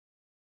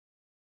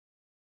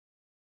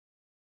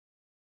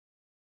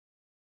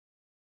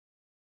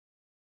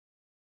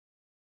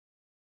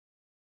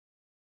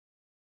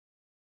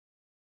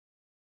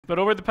But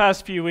over the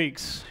past few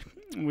weeks,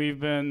 we've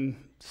been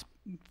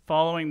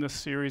following this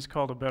series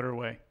called A Better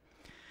Way.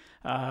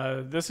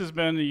 This has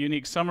been a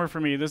unique summer for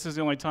me. This is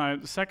the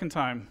second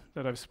time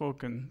that I've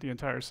spoken the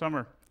entire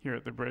summer here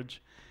at the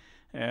Bridge.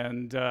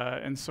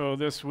 And so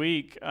this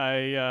week,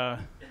 I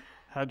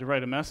had to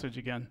write a message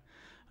again.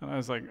 And I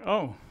was like,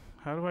 oh,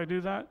 how do I do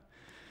that?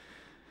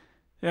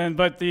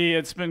 But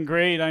it's been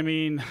great. I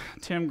mean,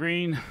 Tim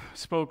Green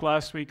spoke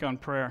last week on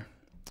prayer.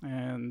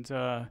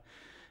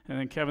 And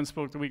then Kevin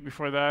spoke the week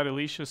before that.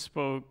 Alicia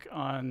spoke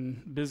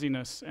on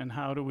busyness and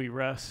how do we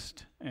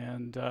rest.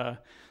 And there's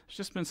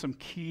just been some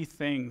key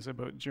things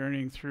about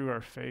journeying through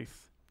our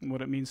faith and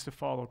what it means to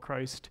follow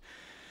Christ.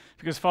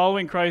 Because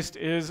following Christ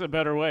is a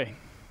better way.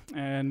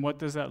 And what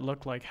does that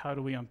look like? How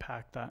do we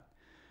unpack that?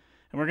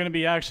 And we're going to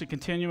be actually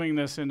continuing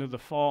this into the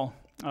fall.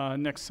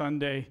 Next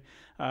Sunday,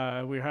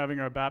 we're having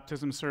our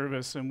baptism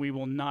service, and we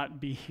will not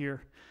be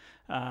here.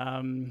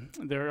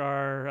 There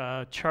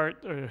are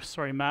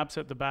maps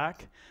at the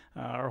back.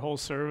 Our whole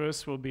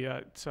service will be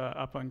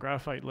up on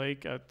Graphite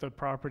Lake at the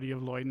property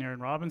of Lloyd and Aaron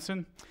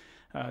Robinson.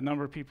 A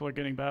number of people are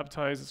getting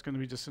baptized. It's going to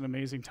be just an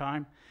amazing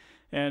time.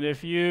 And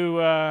if you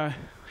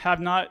have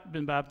not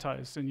been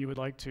baptized and you would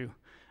like to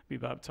be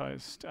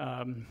baptized,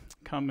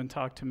 come and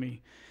talk to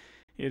me.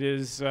 It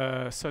is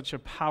such a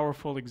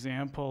powerful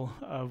example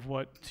of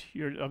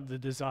of the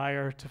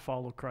desire to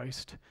follow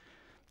Christ.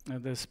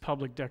 This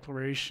public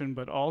declaration,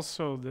 but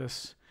also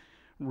this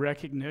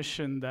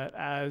recognition that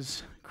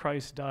as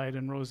Christ died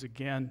and rose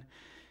again,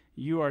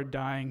 you are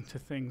dying to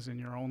things in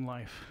your own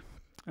life.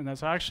 And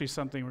that's actually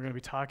something we're going to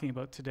be talking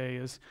about today,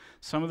 is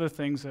some of the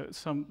things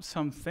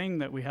something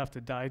that we have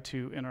to die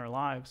to in our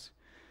lives.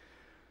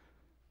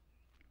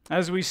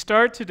 As we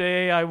start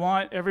today, I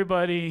want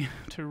everybody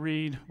to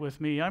read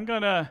with me. I'm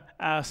going to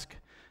ask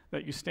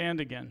that you stand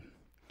again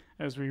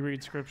as we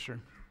read Scripture.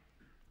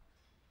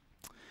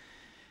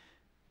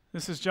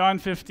 This is John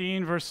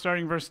 15,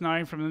 starting verse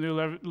 9 from the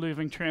New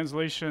Living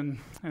Translation,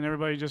 and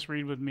everybody just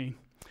read with me.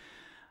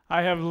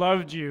 I have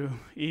loved you,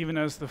 even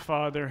as the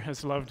Father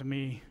has loved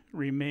me.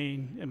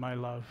 Remain in my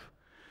love.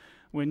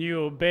 When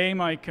you obey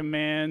my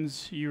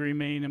commands, you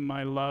remain in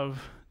my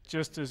love,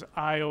 just as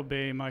I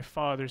obey my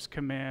Father's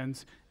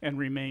commands and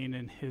remain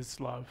in his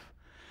love.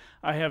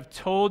 I have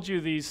told you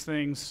these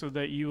things so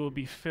that you will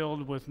be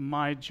filled with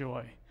my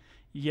joy.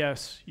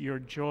 Yes, your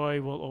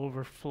joy will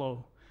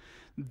overflow.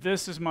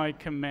 This is my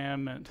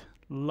commandment.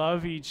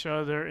 Love each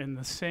other in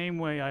the same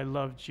way I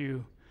loved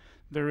you.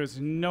 There is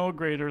no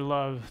greater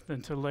love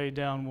than to lay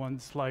down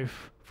one's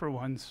life for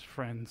one's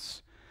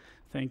friends.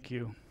 Thank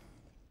you.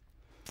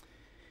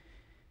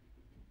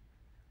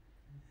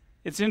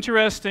 It's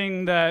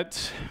interesting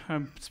that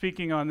I'm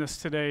speaking on this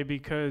today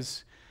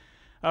because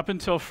up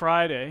until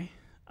Friday,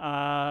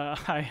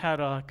 I had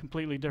a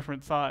completely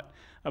different thought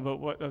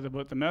about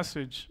the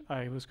message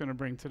I was going to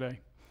bring today.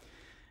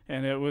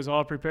 And it was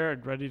all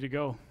prepared, ready to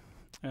go.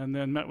 And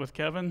then met with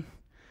Kevin,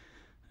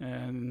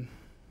 and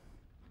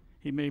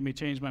he made me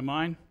change my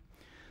mind.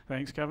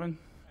 Thanks, Kevin.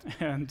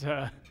 And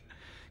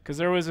because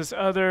there was this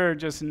other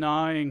just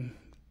gnawing,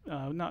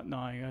 not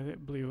gnawing, I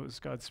believe it was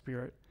God's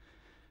Spirit.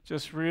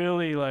 Just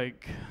really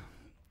like,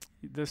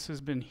 this has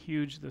been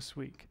huge this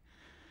week.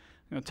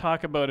 I'm going to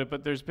talk about it,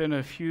 but there's been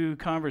a few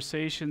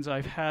conversations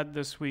I've had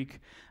this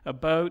week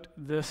about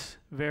this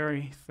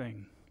very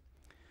thing.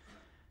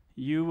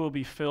 You will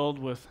be filled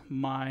with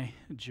my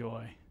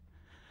joy.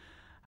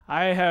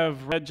 I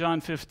have read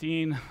John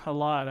 15 a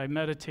lot. I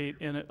meditate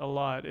in it a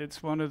lot.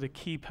 It's one of the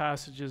key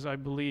passages, I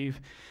believe.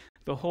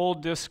 The whole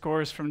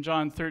discourse from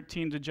John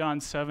 13 to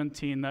John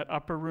 17, that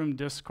upper room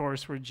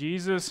discourse where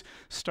Jesus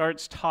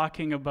starts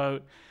talking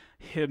about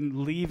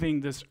him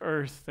leaving this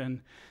earth.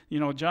 And,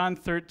 John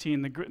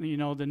 13,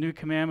 the new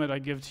commandment I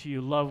give to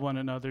you, love one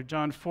another.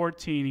 John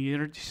 14,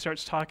 he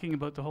starts talking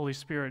about the Holy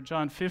Spirit.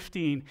 John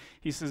 15,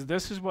 he says,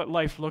 this is what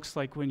life looks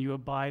like when you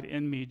abide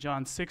in me.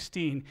 John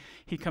 16,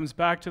 he comes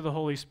back to the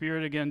Holy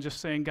Spirit again, just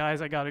saying, guys,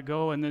 I got to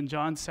go. And then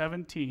John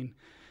 17,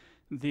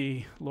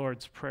 the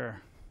Lord's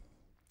Prayer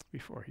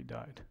before he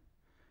died.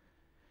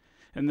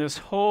 And this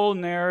whole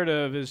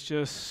narrative is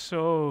just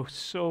so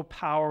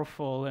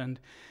powerful. And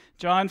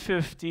John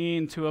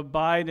 15, to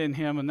abide in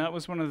him, and that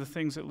was one of the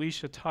things that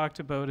Alicia talked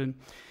about. And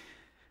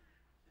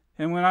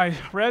when I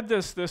read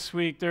this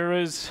week, there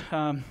is,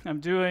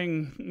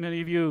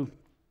 many of you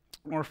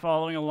were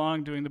following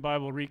along doing the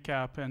Bible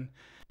recap,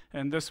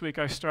 and this week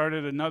I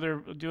started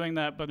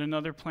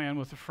another plan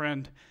with a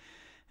friend,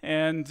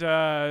 and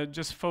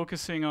just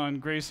focusing on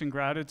grace and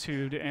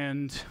gratitude.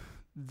 And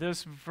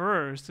this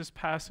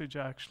passage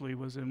actually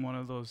was in one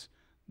of those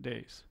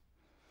days.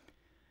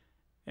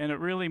 And it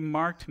really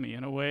marked me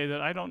in a way that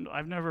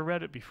I've never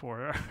read it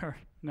before, or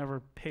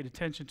never paid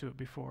attention to it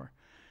before,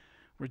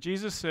 where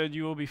Jesus said,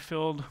 you will be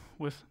filled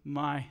with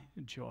my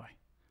joy.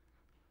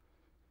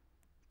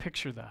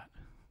 Picture that.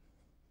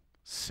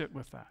 Sit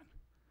with that.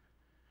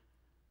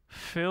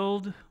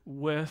 Filled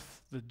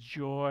with the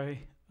joy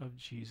of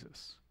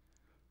Jesus.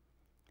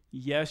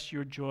 Yes,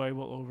 your joy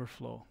will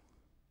overflow.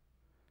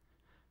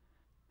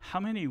 How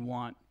many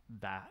want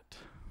that?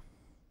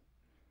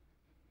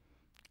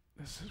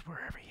 This is where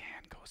every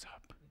hand goes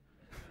up.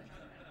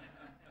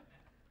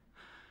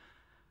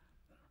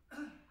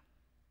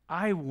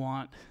 I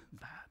want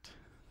that.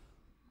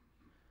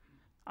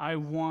 I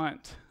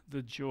want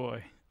the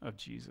joy of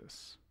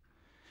Jesus.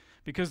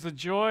 Because the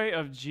joy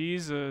of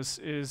Jesus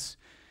is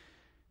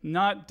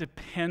not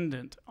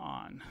dependent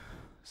on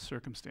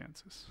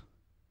circumstances.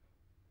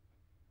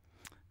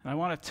 And I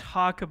want to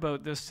talk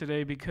about this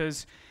today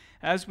because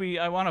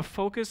I want to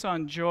focus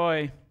on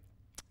joy.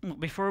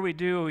 Before we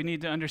do, we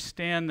need to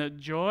understand that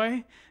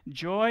joy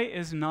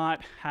is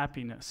not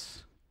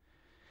happiness.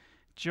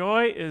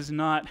 Joy is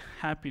not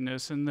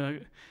happiness.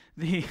 And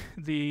the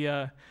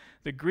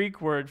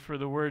Greek word for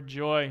the word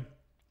joy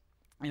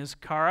is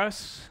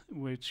charis,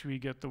 which we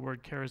get the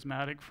word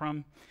charismatic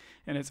from.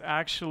 And it's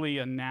actually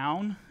a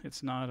noun.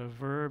 It's not a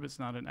verb. It's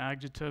not an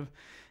adjective.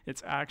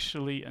 It's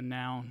actually a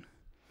noun.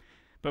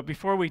 But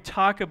before we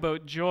talk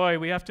about joy,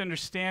 we have to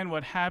understand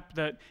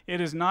that it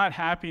is not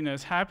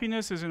happiness.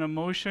 Happiness is an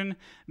emotion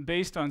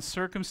based on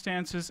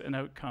circumstances and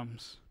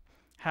outcomes.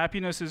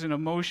 Happiness is an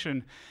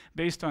emotion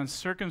based on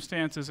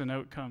circumstances and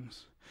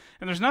outcomes.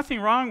 And there's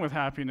nothing wrong with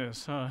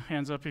happiness.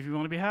 Hands up if you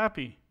want to be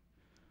happy.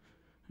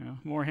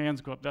 More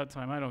hands go up that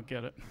time. I don't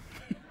get it.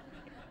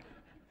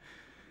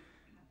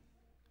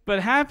 But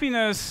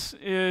happiness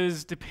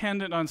is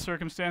dependent on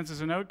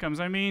circumstances and outcomes.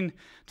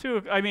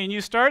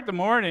 You start the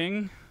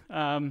morning.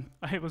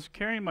 I was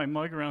carrying my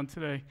mug around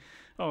today.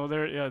 Oh,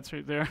 it's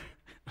right there.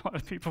 A lot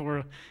of people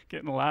were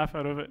getting a laugh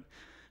out of it.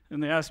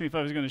 And they asked me if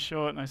I was going to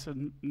show it, and I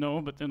said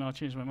no, but then I'll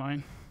change my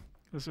mind.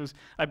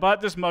 I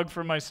bought this mug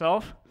for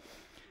myself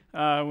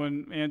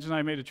when Ange and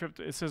I made a trip.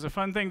 It says, a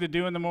fun thing to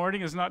do in the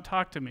morning is not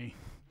talk to me.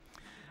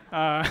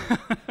 I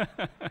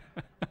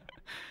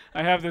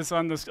have this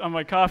on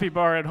my coffee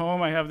bar at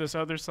home. I have this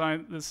other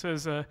sign that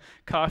says,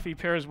 coffee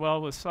pairs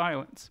well with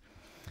silence.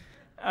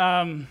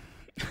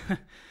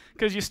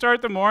 Because you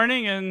start the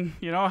morning and,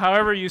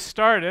 however you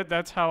start it,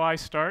 that's how I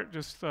start.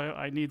 Just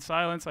I need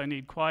silence, I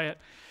need quiet.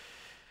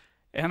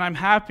 And I'm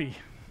happy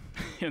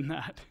in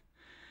that.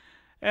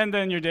 And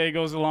then your day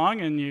goes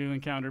along and you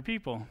encounter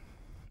people.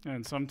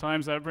 And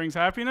sometimes that brings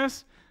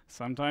happiness,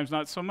 sometimes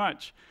not so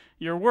much.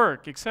 Your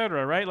work,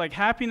 etc., right? Like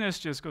happiness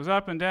just goes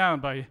up and down.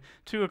 By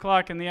 2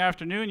 o'clock in the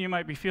afternoon, you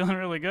might be feeling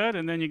really good,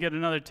 and then you get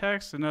another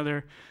text,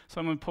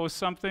 someone posts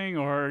something,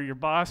 or your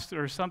boss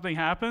or something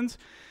happens,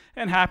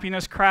 and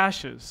happiness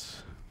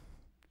crashes.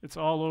 It's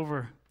all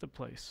over the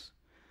place.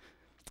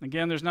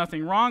 Again, there's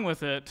nothing wrong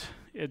with it.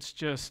 It's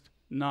just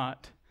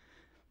not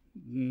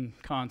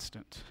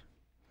constant.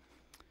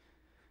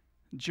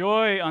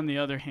 Joy, on the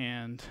other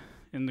hand,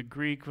 in the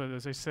Greek,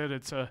 as I said,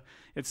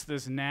 it's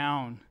this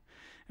noun.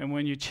 And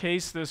when you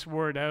chase this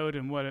word out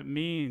and what it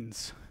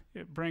means,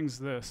 it brings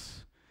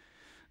this.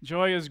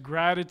 Joy is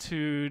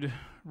gratitude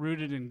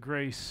rooted in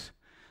grace,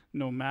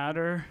 no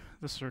matter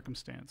the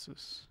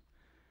circumstances.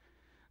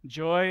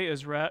 Joy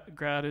is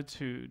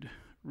gratitude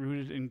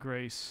rooted in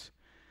grace,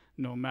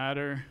 no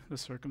matter the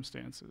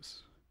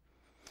circumstances.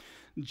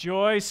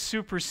 Joy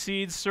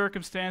supersedes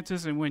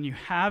circumstances, and when you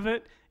have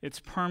it, it's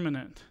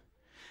permanent.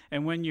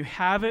 And when you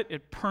have it,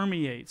 it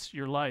permeates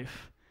your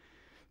life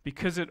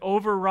because it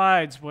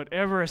overrides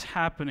whatever is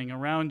happening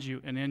around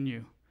you and in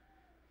you.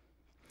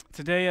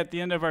 Today, at the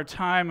end of our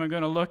time, I'm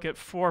going to look at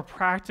 4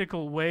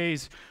 practical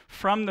ways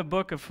from the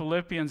book of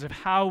Philippians of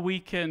how we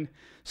can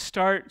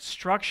start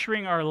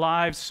structuring our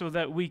lives so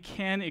that we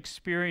can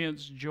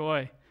experience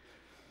joy.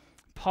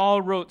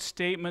 Paul wrote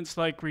statements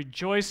like,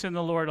 rejoice in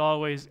the Lord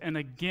always, and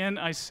again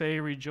I say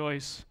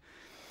rejoice.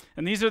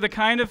 And these are the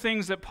kind of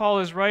things that Paul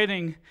is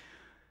writing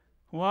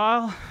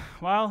while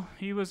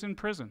he was in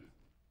prison.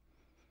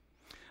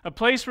 A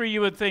place where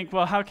you would think,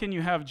 well, how can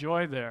you have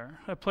joy there?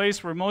 A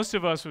place where most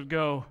of us would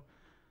go,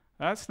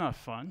 that's not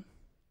fun.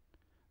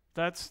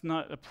 That's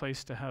not a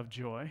place to have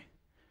joy.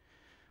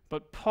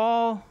 But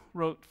Paul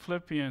wrote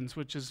Philippians,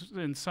 which is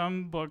in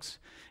some books,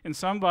 in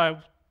some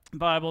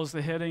Bibles,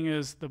 the heading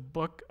is the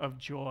book of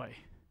joy.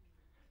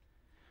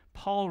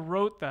 Paul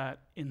wrote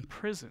that in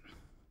prison.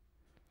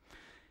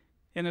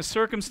 In a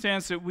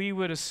circumstance that we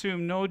would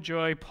assume no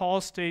joy, Paul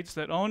states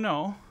that, oh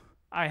no,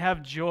 I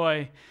have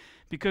joy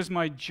because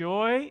my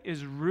joy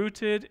is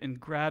rooted in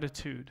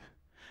gratitude,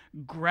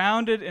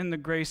 grounded in the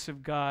grace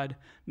of God,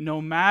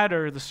 no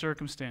matter the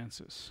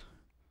circumstances.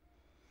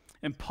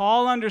 And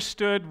Paul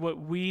understood what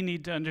we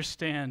need to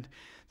understand,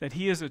 that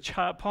he is a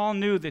child. Paul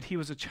knew that he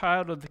was a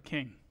child of the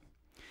King.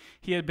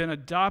 He had been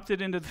adopted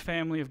into the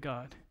family of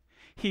God.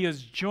 He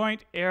is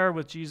joint heir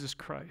with Jesus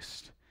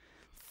Christ.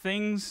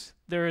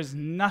 There is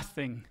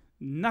nothing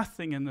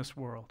in this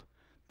world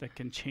that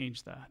can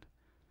change that.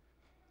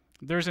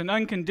 There's an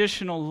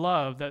unconditional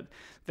love that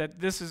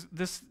this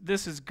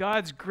is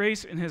God's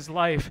grace in his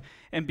life,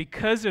 and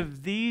because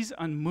of these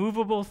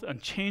unmovable,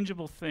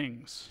 unchangeable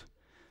things,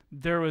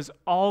 there was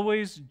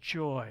always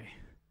joy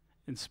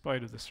in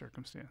spite of the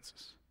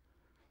circumstances.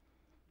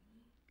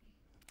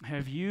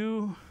 Have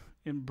you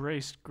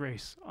embraced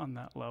grace on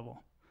that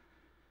level?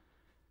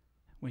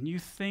 when you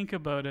think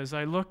about, as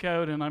I look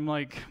out and I'm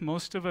like,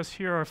 most of us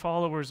here are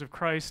followers of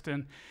Christ,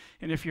 and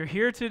if you're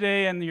here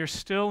today and you're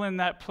still in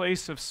that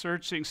place of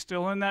searching,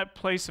 still in that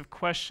place of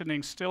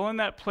questioning, still in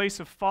that place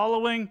of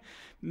following,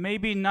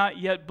 maybe not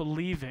yet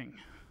believing,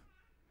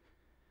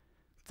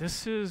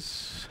 this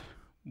is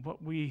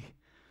what we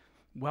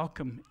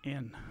welcome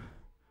in.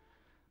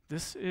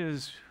 This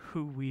is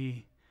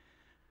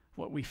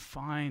what we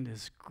find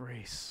is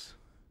grace.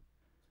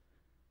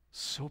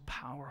 So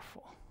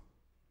powerful.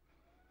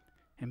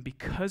 And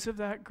because of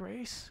that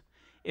grace,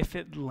 if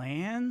it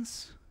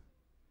lands,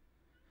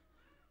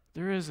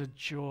 there is a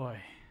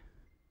joy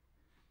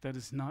that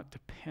is not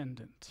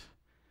dependent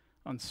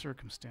on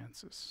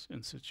circumstances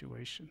and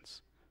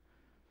situations.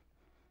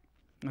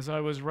 As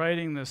I was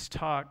writing this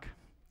talk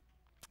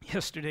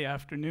yesterday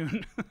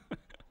afternoon,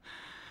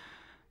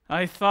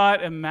 I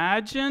thought,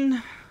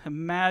 imagine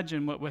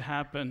what would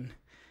happen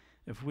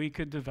if we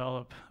could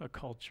develop a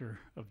culture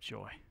of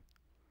joy.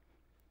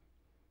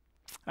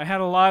 I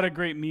had a lot of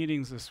great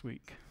meetings this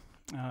week.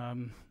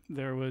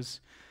 There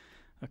was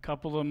a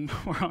couple of them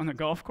were on the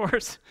golf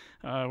course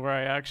where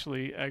I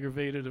actually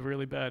aggravated a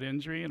really bad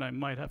injury, and I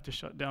might have to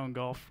shut down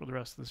golf for the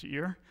rest of this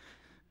year.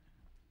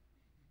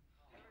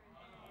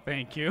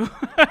 Thank you.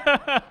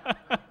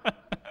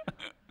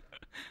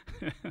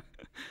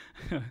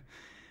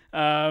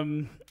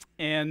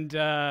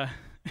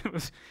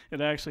 It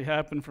actually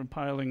happened from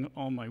piling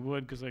all my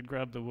wood because I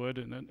grabbed the wood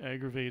and it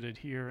aggravated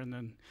here, and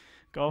then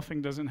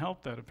golfing doesn't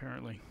help that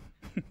apparently.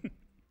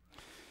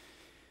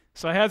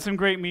 So I had some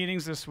great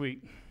meetings this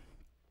week,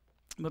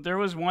 but there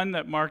was one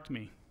that marked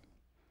me.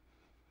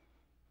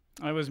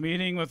 I was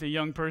meeting with a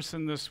young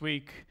person this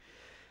week,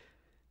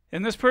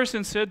 and this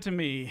person said to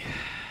me,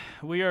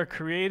 "We are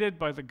created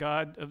by the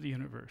God of the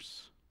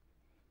universe.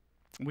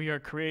 We are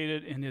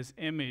created in His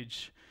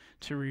image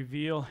to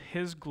reveal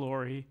His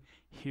glory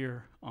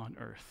here on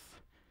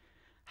earth."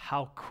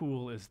 How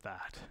cool is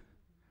that?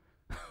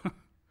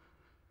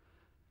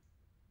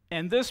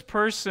 And this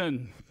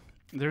person,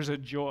 there's a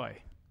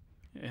joy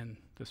in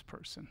this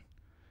person.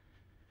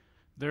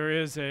 There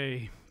is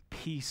a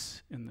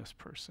peace in this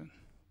person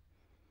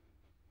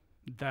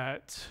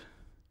that,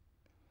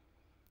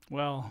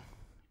 well,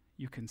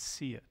 you can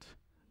see it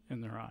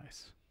in their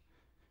eyes.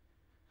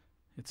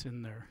 It's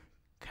in their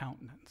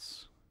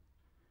countenance.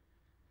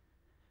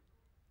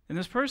 And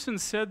this person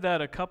said that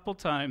a couple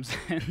times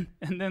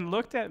and then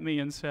looked at me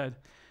and said,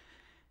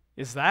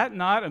 "Is that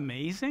not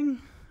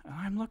amazing?" And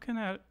I'm looking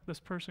at this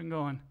person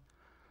going,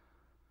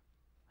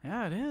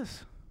 "Yeah, it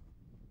is."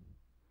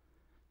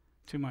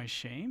 To my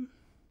shame,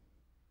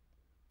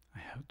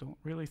 I don't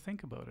really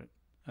think about it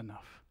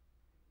enough.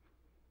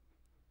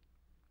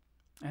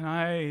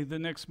 And the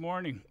next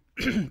morning,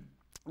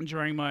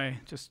 during my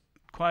just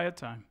quiet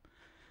time,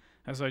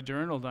 as I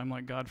journaled, I'm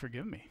like, "God,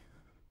 forgive me.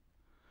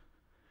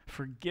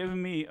 Forgive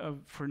me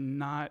for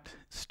not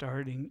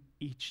starting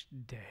each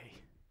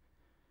day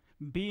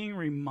being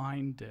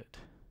reminded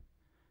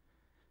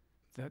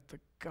that the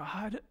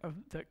God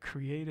that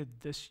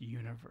created this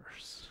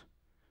universe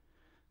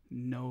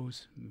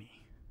knows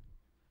me,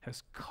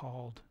 has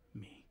called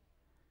me.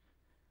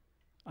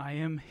 I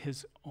am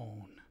His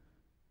own,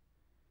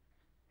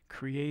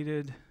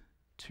 created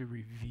to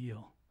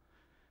reveal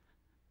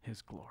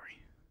His glory."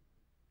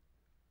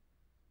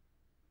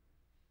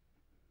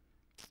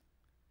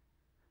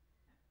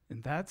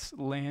 And that's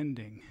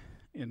landing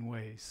in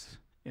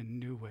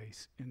new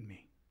ways in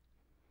me.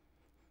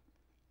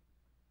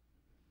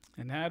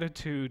 An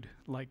attitude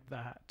like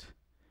that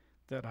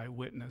I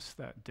witnessed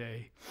that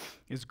day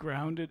is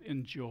grounded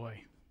in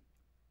joy,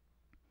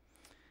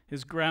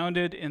 is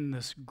grounded in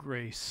this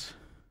grace.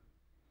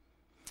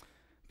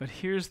 But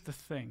here's the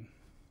thing.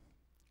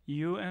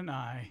 You and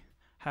I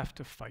have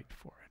to fight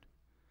for it.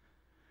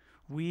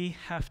 We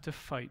have to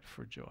fight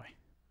for joy.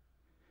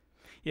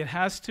 It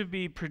has to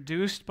be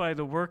produced by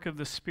the work of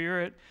the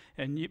Spirit,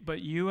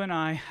 but you and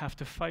I have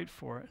to fight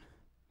for it.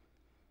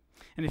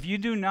 And if you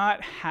do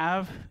not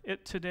have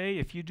it today,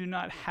 if you do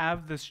not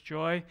have this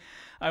joy,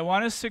 I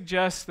want to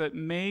suggest that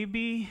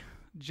maybe,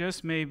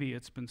 just maybe,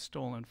 it's been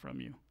stolen from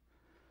you.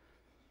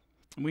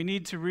 We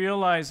need to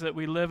realize that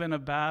we live in a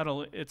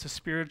battle. It's a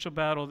spiritual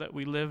battle that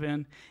we live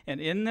in.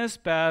 And in this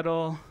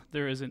battle,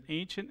 there is an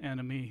ancient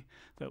enemy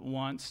that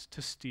wants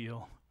to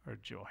steal our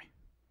joy.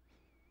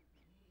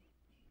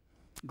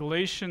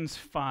 Galatians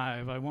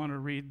 5, I want to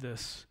read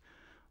this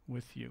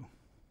with you.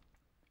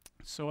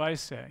 So I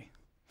say,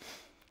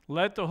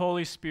 let the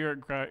Holy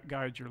Spirit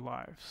guide your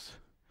lives.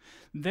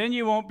 Then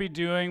you won't be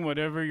doing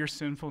whatever your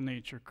sinful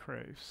nature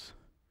craves.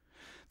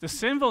 The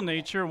sinful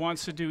nature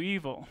wants to do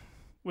evil,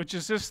 which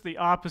is just the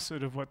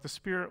opposite of what the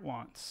Spirit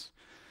wants.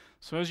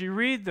 So as you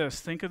read this,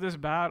 think of this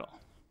battle.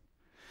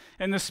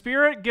 And the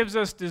Spirit gives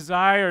us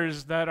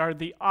desires that are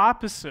the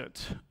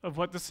opposite of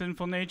what the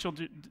sinful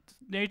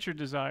nature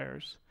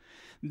desires.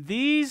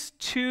 These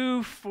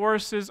two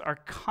forces are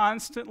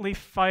constantly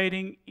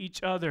fighting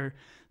each other.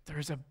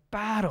 There's a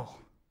battle.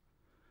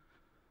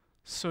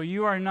 So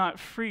you are not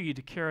free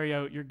to carry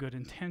out your good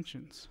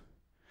intentions.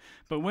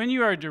 But when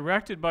you are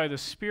directed by the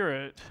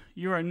Spirit,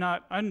 you are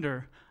not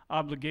under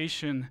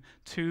obligation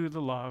to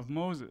the law of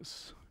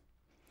Moses.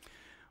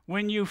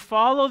 When you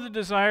follow the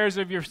desires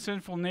of your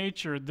sinful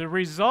nature, the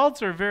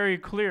results are very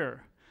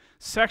clear.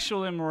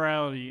 Sexual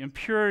immorality,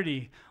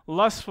 impurity,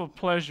 lustful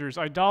pleasures,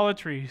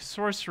 idolatry,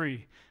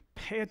 sorcery.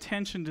 Pay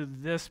attention to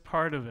this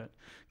part of it.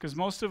 Because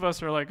most of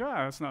us are like,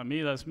 that's not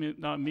me,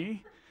 not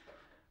me.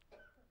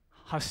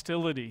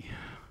 Hostility,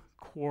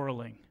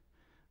 quarreling,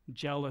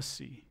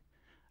 jealousy,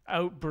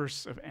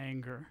 outbursts of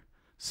anger,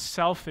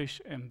 selfish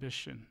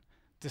ambition,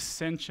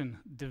 dissension,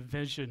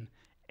 division,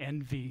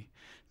 envy,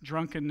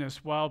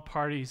 drunkenness, wild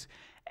parties,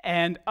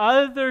 and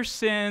other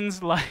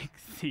sins like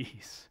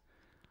these.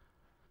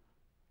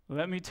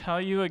 Let me tell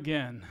you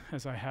again,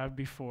 as I have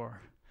before,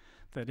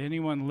 that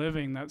anyone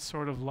living that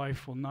sort of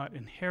life will not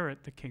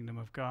inherit the kingdom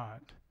of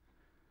God.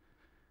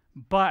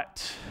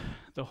 But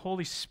the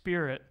Holy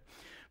Spirit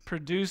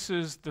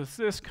produces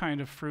this kind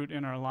of fruit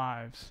in our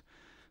lives.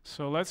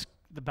 So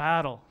the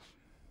battle.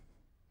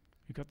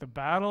 We've got the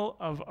battle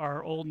of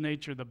our old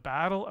nature, the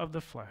battle of the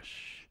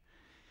flesh.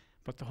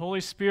 But the Holy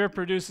Spirit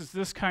produces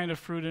this kind of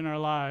fruit in our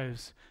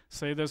lives.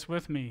 Say this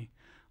with me.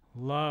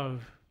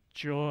 Love,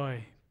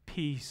 joy,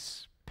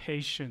 peace,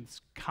 patience,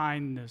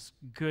 kindness,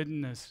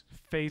 goodness,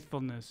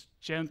 faithfulness,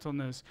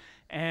 gentleness,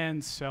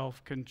 and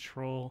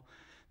self-control.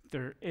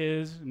 There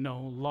is no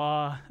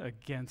law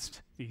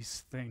against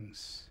these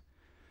things.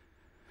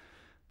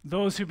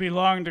 Those who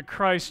belong to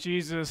Christ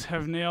Jesus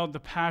have nailed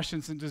the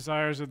passions and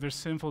desires of their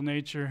sinful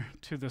nature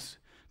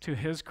to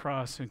his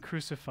cross and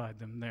crucified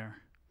them there.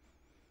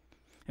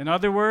 In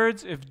other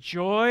words, if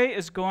joy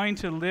is going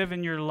to live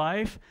in your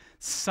life,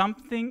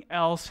 something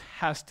else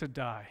has to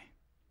die.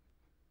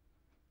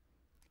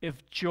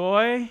 If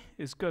joy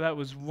is good, that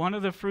was one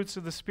of the fruits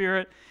of the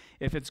Spirit.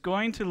 If it's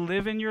going to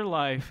live in your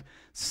life,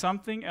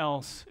 something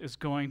else is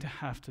going to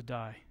have to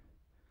die.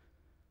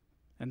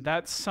 And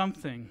that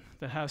something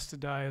that has to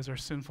die is our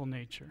sinful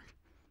nature,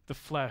 the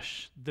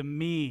flesh, the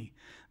me,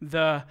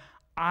 the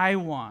I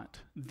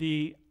want,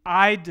 the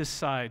I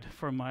decide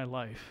for my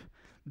life.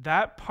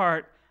 That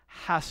part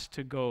has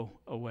to go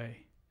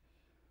away.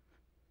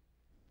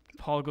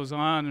 Paul goes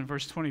on in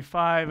verse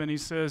 25 and he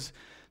says,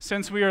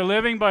 since we are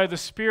living by the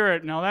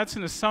Spirit, now that's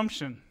an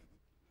assumption.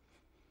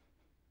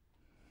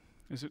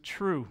 Is it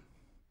true?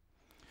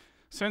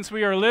 Since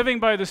we are living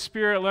by the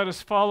Spirit, let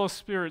us follow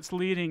Spirit's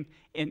leading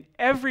in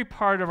every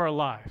part of our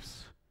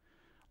lives.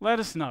 Let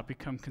us not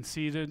become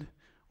conceited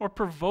or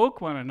provoke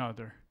one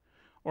another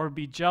or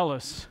be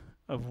jealous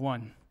of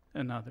one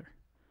another.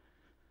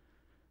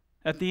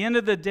 At the end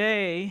of the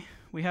day,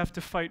 we have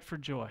to fight for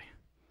joy.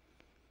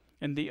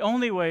 And the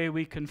only way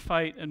we can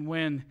fight and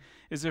win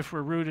is if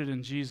we're rooted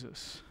in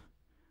Jesus,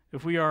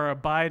 if we are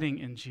abiding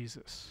in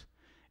Jesus,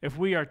 if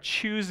we are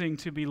choosing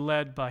to be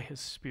led by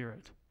his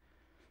Spirit.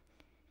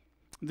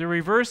 The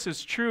reverse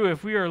is true.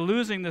 If we are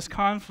losing this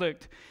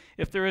conflict,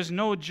 if there is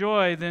no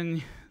joy,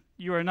 then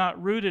you are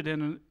not rooted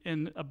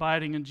in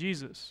abiding in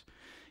Jesus.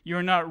 You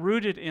are not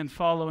rooted in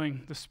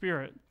following the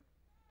Spirit.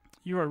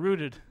 You are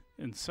rooted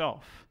in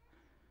self.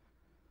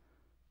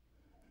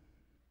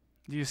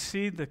 Do you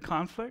see the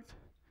conflict?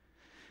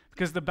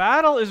 Because the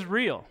battle is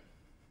real.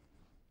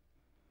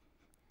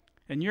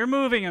 And you're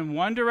moving in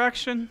one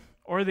direction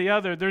or the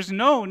other. There's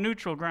no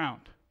neutral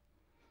ground.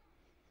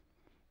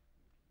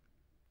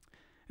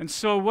 And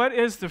so what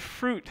is the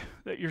fruit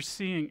that you're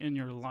seeing in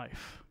your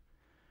life?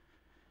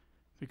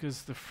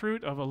 Because the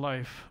fruit of a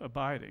life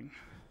abiding,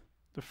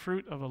 the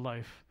fruit of a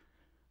life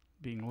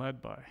being led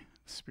by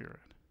the Spirit,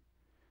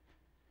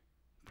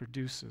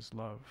 produces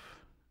love,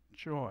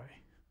 joy,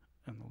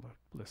 and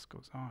the list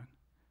goes on.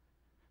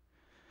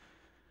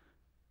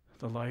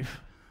 The life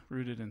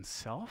rooted in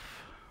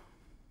self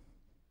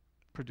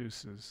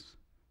produces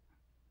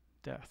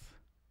death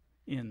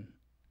in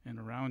and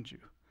around you.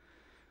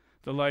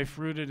 The life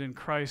rooted in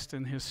Christ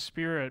and his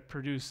Spirit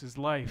produces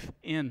life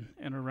in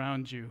and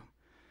around you.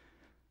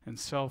 And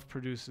self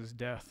produces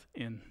death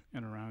in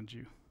and around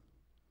you.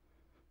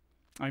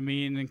 I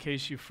mean, in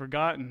case you've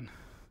forgotten,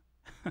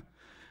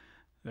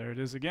 there it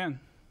is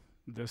again.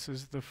 This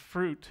is the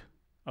fruit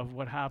of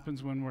what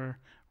happens when we're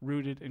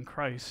rooted in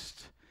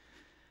Christ.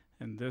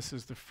 And this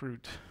is the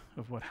fruit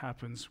of what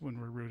happens when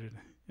we're rooted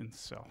in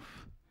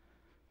self.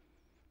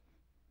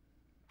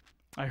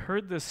 I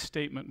heard this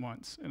statement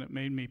once, and it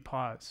made me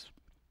pause.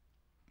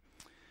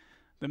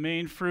 The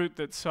main fruit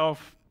that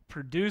self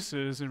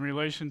produces in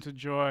relation to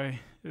joy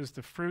is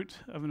the fruit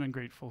of an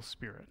ungrateful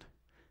spirit.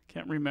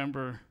 Can't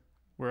remember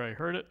where I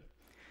heard it.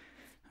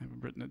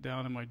 I've written it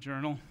down in my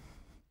journal.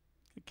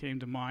 It came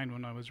to mind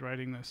when I was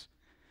writing this.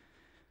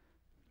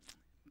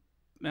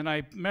 And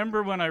I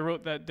remember when I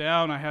wrote that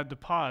down, I had to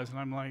pause, and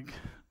I'm like,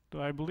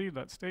 do I believe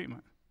that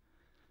statement?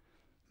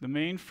 The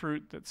main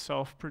fruit that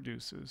self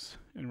produces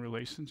in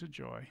relation to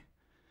joy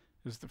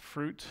is the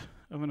fruit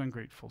of an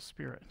ungrateful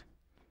spirit.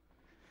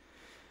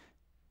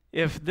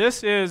 If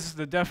this is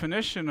the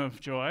definition of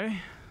joy,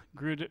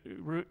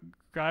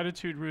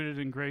 gratitude rooted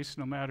in grace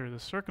no matter the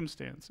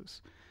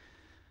circumstances,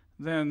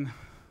 then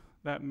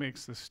that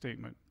makes this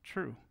statement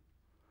true.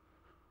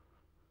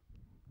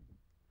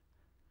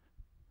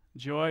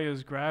 Joy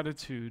is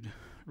gratitude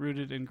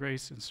rooted in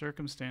grace and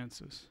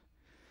circumstances.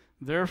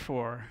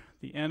 Therefore,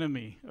 the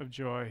enemy of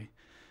joy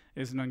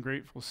is an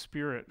ungrateful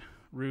spirit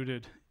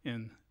rooted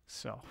in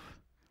self.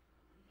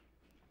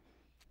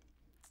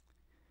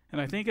 And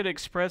I think it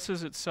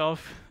expresses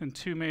itself in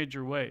two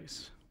major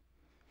ways.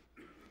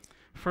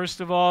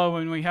 First of all,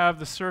 when we have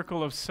the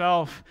circle of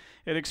self,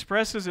 it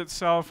expresses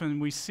itself,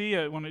 and we see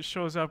it when it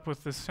shows up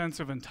with this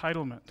sense of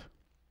entitlement.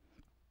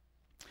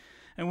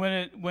 And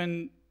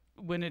when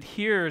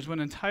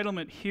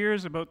entitlement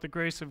hears about the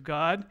grace of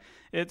God,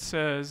 it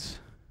says,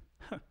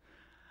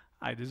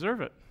 I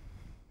deserve it.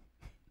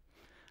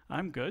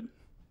 I'm good.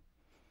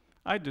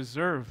 I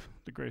deserve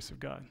the grace of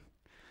God.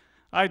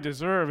 I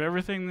deserve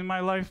everything in my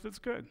life that's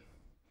good.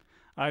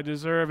 I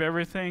deserve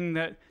everything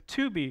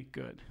to be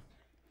good.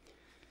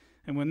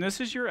 And when this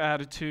is your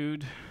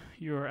attitude,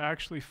 you are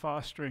actually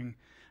fostering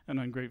an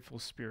ungrateful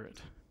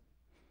spirit.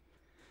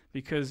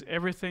 Because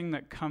everything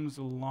that comes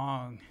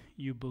along,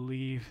 you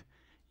believe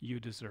you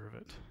deserve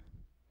it.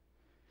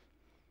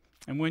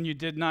 And when you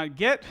did not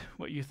get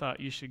what you thought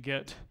you should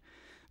get,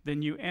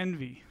 then you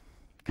envy,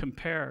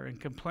 compare, and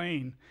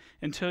complain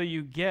until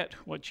you get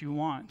what you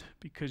want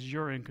because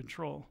you're in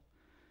control.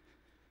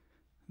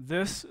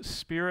 This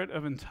spirit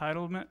of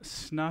entitlement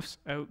snuffs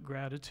out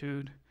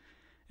gratitude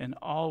and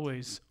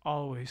always,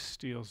 always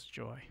steals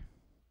joy.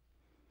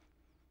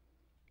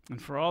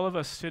 And for all of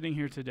us sitting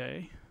here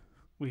today,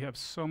 we have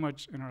so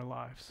much in our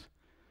lives.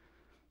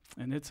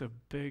 And it's a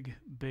big,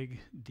 big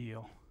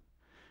deal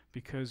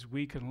because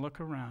we can look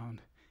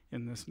around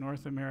in this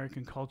North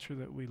American culture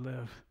that we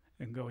live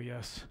and go,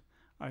 yes,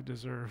 I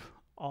deserve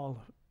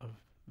all of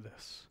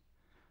this.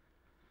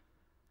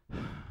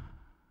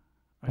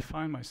 I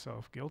find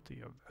myself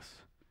guilty of this.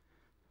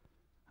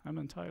 I'm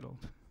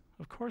entitled.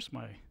 Of course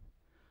my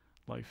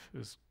life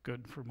is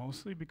good for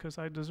mostly because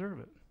I deserve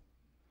it.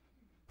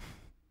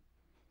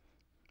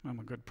 I'm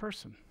a good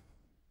person.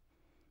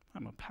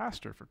 I'm a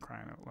pastor, for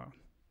crying out loud.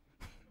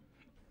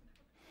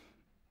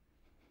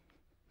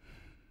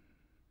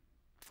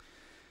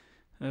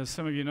 As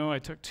some of you know, I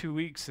took 2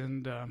 weeks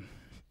and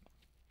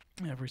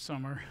every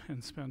summer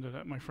and spend it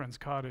at my friend's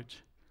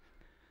cottage.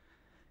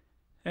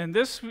 And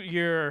this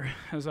year,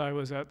 as I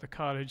was at the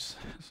cottage,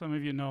 some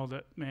of you know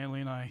that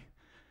Manly and I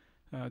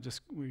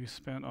we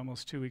spent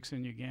almost 2 weeks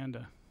in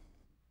Uganda.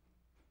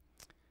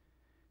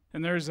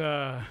 And there's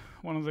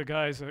one of the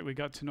guys that we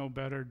got to know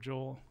better,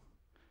 Joel.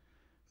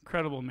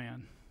 Incredible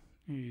man.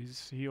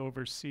 He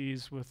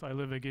oversees I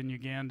live in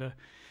Uganda.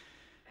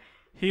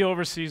 He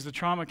oversees the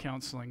trauma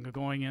counseling,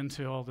 going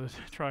into all the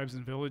tribes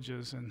and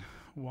villages and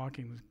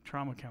walking the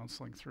trauma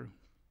counseling through.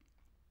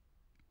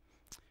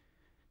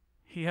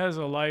 He has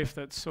a life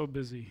that's so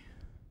busy.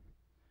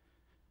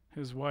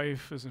 His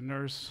wife is a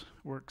nurse,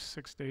 works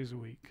 6 days a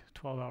week,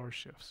 12-hour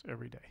shifts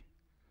every day.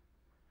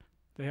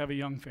 They have a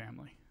young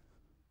family.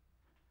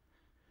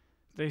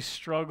 They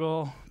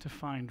struggle to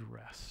find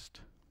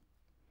rest.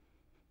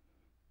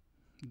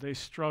 They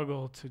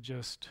struggle to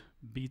just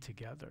be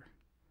together.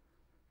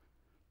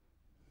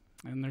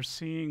 And they're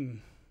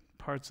seeing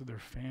parts of their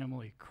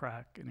family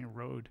crack and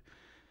erode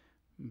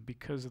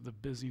because of the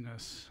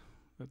busyness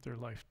that their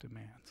life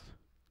demands.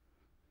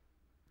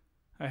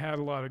 I had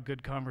a lot of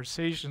good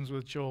conversations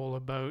with Joel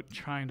about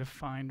trying to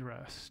find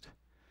rest.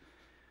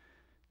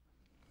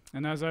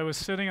 And as I was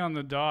sitting on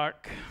the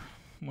dock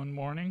one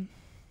morning,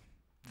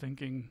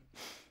 thinking,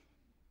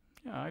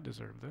 yeah, I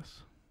deserve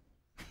this.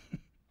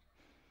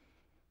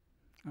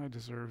 I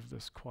deserve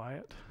this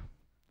quiet,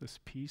 this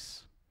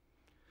peace.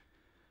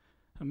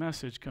 A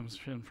message comes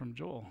in from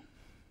Joel.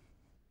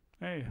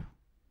 Hey,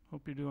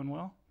 hope you're doing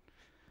well.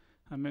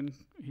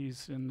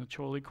 He's in the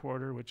Choli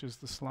Quarter, which is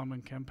the slum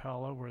in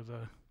Kampala where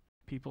the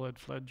people had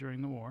fled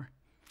during the war.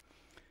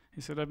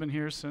 He said, I've been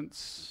here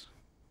since,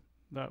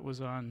 that was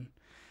on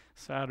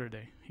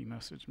Saturday, he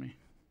messaged me. He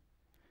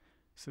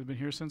said, I've been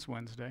here since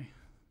Wednesday,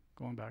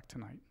 going back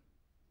tonight.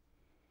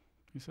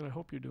 He said, I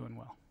hope you're doing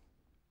well.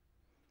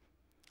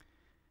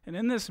 And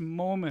in this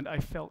moment, I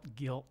felt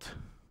guilt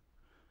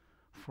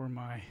for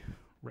my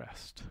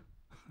rest.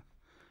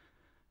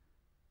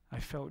 I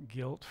felt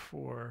guilt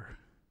for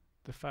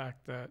the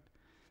fact that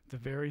the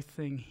very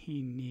thing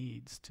he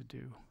needs to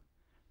do,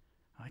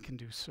 I can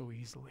do so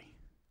easily,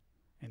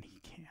 and he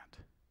can't.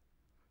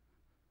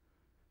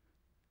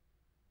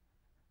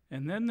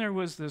 And then there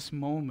was this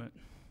moment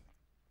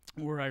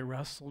where I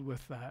wrestled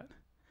with that,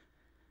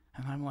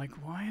 and I'm like,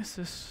 why is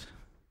this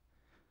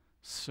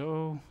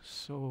so,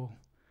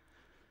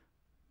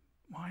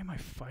 why am I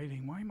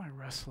fighting? Why am I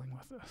wrestling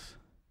with this?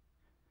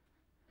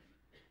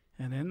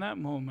 And in that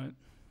moment,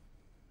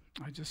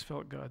 I just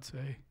felt God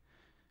say,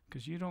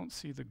 because you don't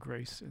see the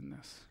grace in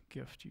this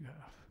gift you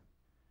have.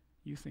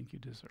 You think you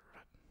deserve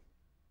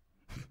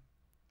it.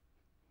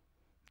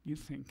 You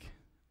think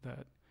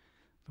that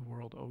the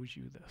world owes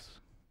you this.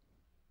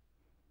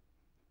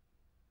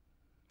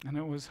 And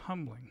it was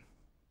humbling.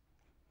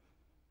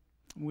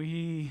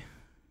 We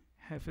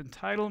have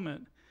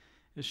entitlement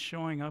is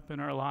showing up in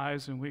our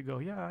lives, and we go,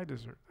 yeah, I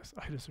deserve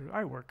this.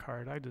 I work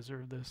hard. I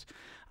deserve this.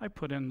 I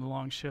put in the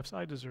long shifts.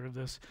 I deserve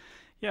this.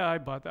 Yeah, I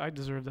bought that. I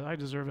deserve that. I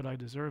deserve it. I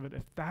deserve it.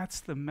 If that's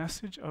the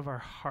message of our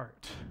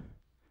heart,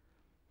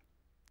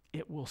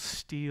 it will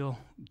steal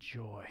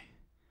joy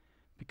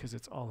because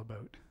it's all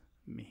about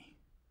me.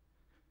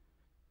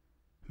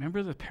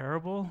 Remember the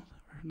parable,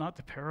 or not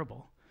the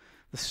parable,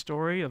 the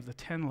story of the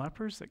 10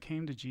 lepers that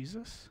came to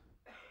Jesus?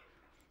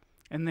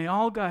 And they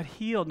all got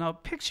healed. Now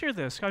picture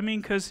this. I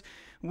mean, because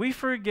we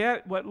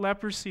forget what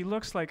leprosy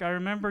looks like. I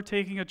remember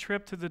taking a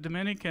trip to the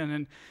Dominican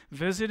and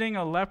visiting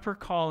a leper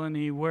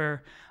colony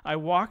where I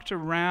walked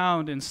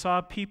around and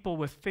saw people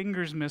with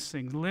fingers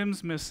missing,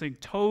 limbs missing,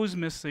 toes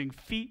missing,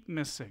 feet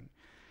missing.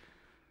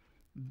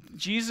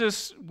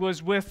 Jesus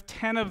was with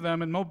 10 of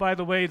them, and by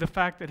the way, the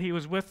fact that he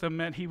was with them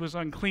meant he was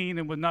unclean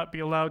and would not be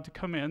allowed to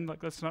come in.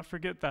 Let's not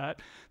forget that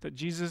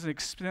Jesus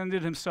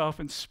extended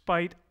himself in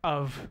spite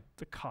of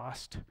the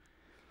cost.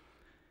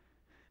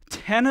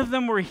 10 of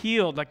them were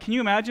healed. Can you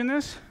imagine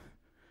this?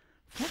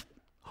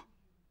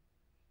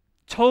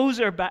 Toes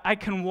are back. I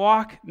can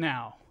walk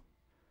now.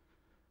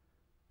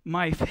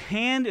 My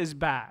hand is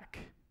back.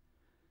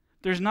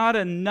 There's not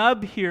a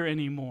nub here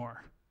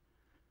anymore.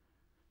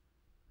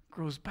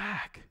 Grows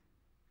back.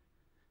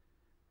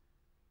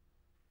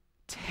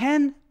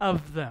 10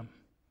 of them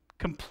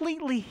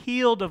completely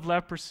healed of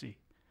leprosy.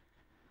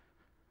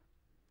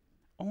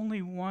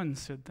 Only one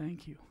said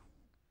thank you.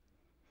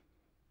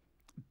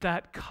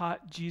 That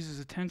caught Jesus'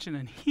 attention,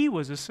 and he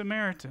was a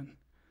Samaritan,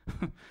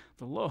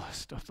 the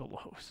lowest of the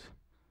lows.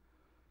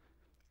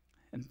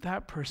 And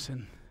that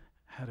person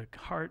had a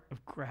heart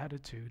of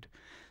gratitude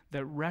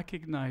that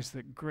recognized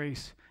that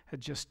grace had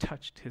just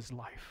touched his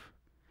life.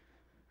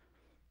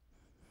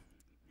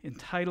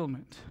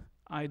 Entitlement,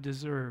 I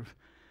deserve,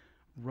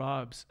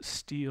 robs,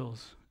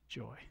 steals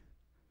joy.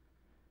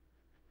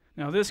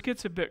 Now this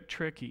gets a bit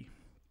tricky.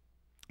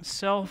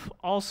 Self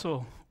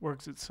also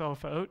works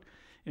itself out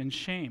in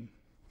shame.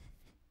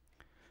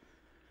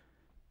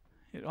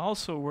 It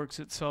also works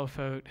itself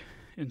out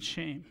in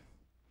shame.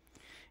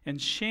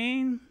 And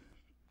shame,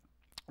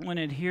 when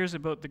it hears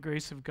about the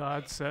grace of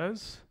God,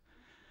 says,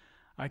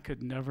 I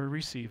could never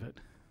receive it.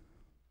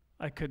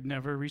 I could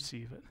never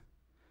receive it.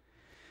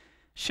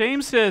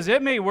 Shame says,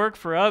 it may work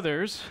for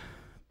others,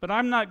 but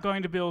I'm not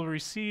going to be able to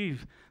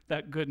receive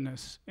that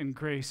goodness and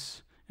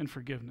grace and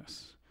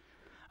forgiveness.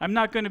 I'm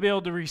not going to be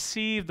able to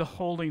receive the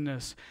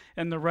holiness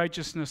and the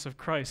righteousness of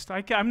Christ.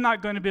 I'm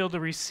not going to be able to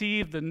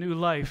receive the new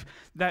life,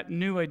 that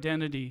new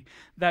identity,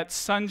 that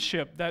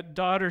sonship, that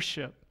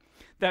daughtership,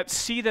 that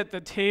seat at the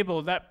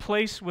table, that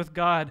place with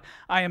God.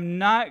 I am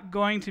not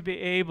going to be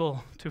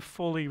able to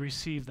fully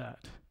receive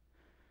that.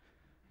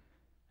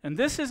 And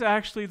this is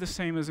actually the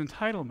same as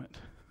entitlement.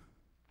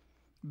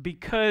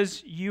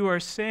 Because you are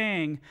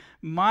saying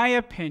my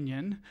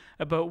opinion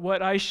about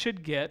what I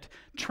should get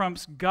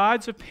trumps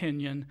God's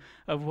opinion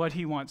of what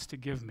he wants to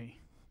give me.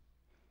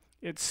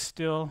 It's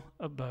still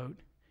about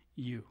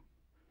you.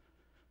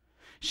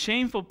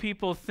 Shameful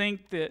people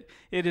think that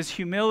it is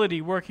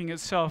humility working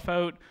itself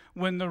out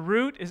when the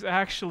root is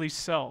actually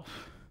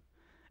self.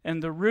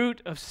 And the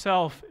root of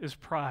self is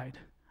pride.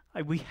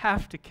 We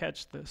have to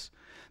catch this.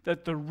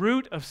 That the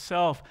root of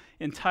self,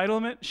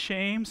 entitlement,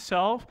 shame,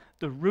 self,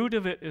 the root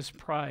of it is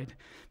pride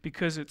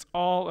because it's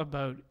all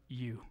about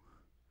you.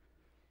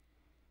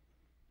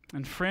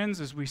 And friends,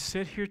 as we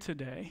sit here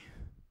today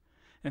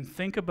and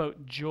think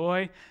about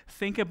joy,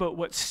 think about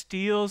what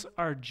steals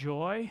our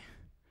joy,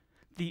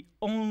 the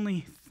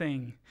only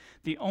thing,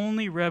 the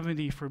only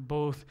remedy for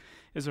both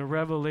is a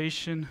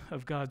revelation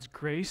of God's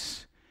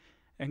grace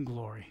and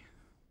glory.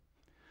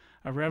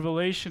 A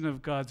revelation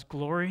of God's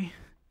glory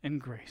and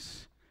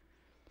grace.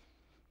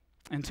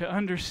 And to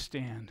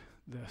understand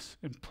this,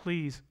 and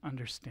please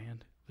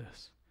understand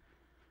this,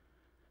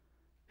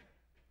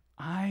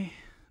 I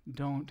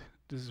don't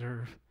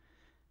deserve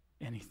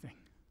anything.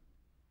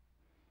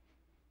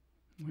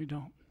 We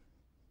don't.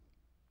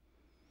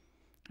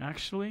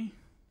 Actually,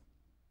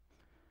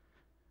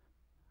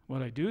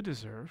 what I do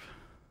deserve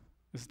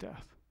is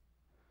death.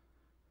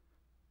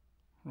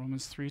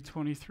 Romans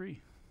 3:23.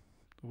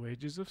 The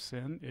wages of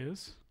sin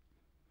is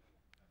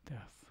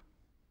death.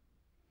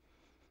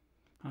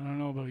 I don't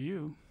know about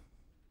you.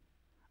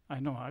 I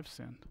know I've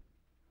sinned.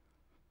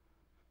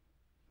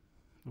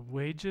 The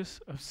wages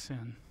of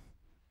sin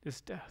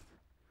is death.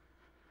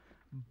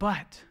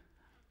 But,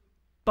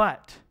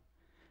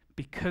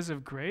 because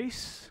of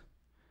grace,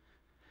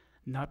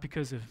 not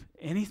because of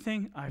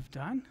anything I've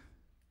done,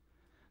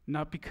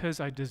 not because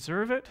I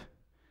deserve it,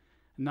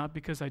 not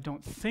because I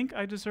don't think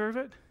I deserve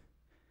it,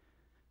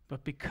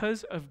 but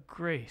because of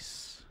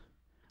grace,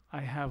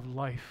 I have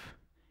life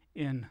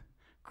in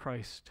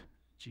Christ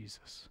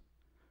Jesus.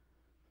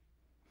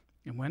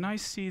 And when I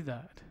see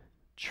that,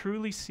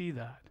 truly see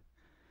that,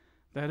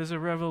 that is a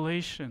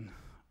revelation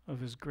of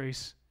his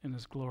grace and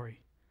his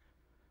glory.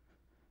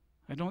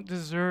 I don't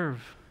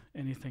deserve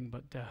anything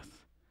but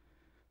death.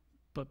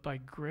 But by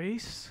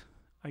grace,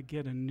 I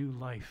get a new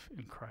life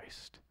in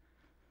Christ.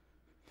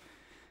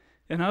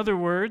 In other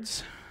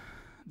words,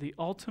 the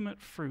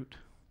ultimate fruit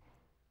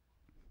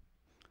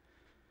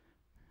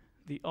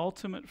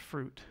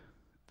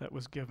that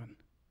was given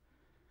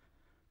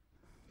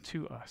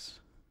to us,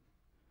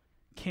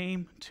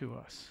 came to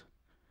us,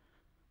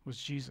 was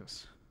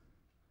Jesus.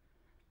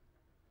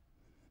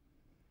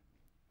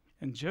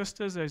 And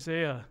just as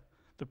Isaiah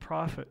the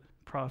prophet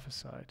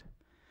prophesied,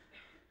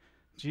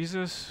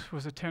 Jesus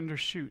was a tender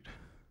shoot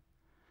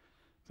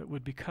that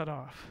would be cut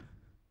off.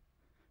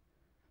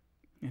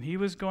 And he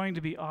was going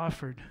to be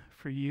offered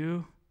for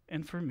you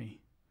and for me,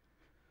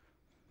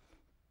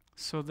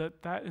 so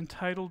that that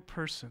entitled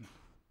person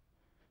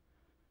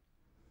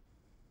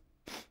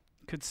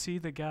could see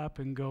the gap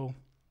and go,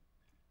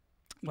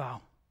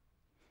 wow,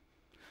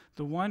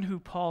 the one who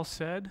Paul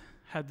said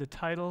had the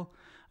title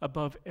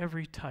above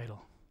every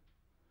title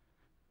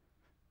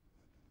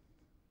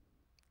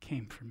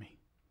came for me.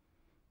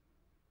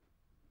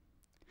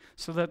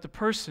 So that the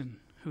person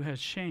who has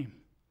shame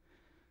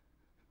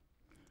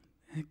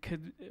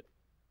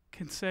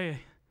can say,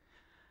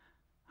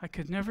 I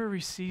could never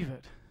receive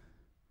it,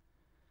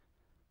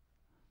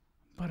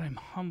 but I'm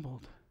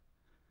humbled.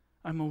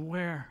 I'm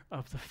aware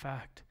of the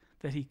fact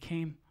that he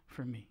came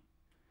for me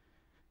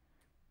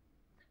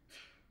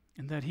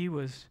and that he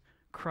was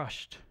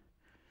crushed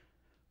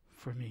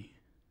for me.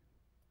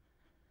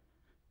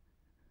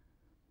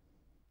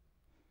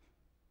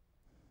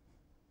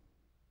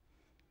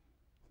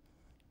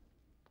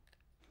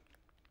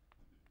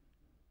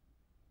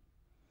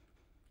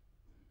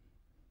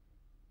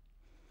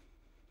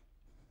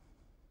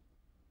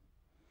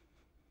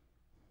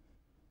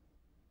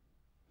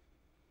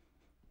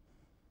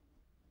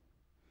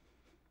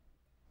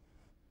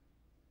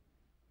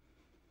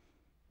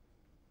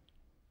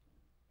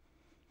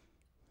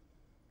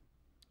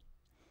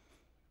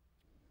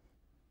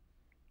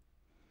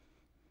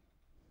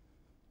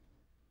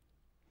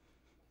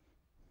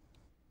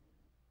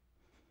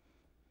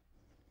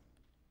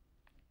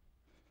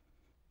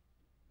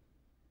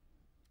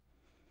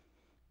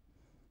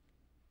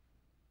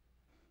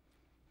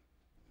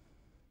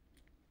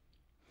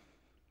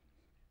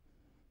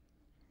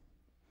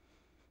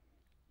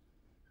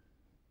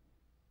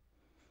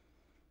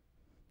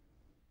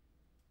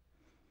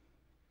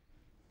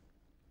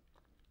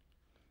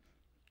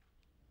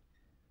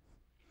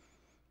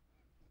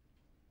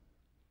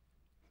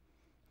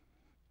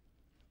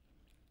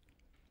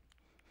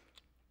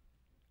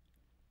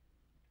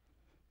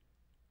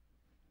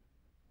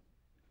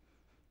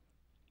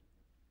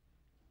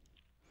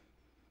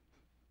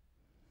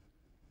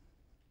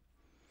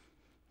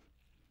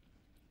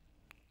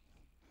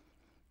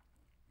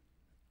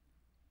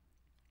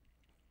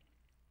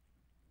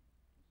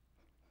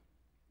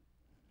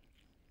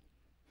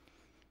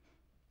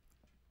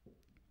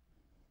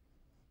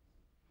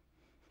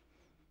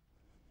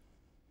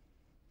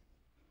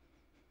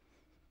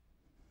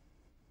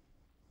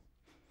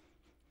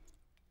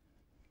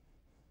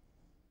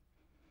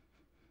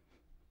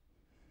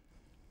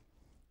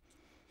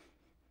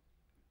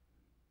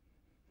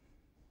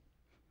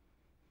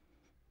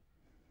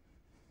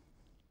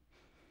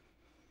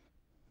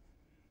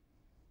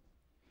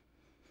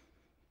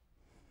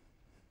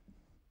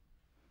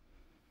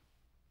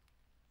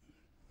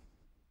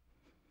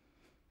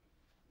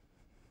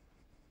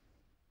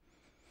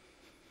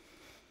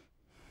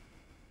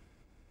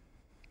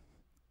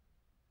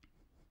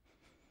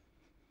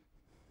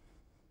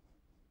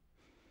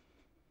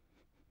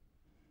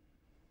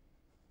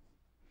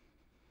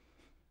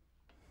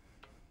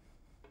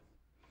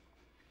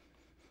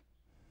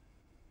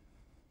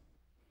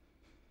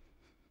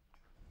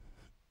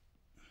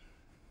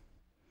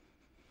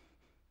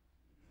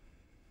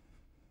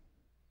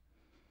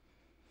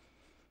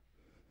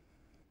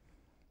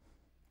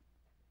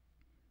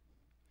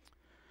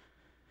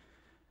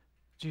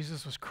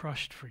 Jesus was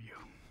crushed for you,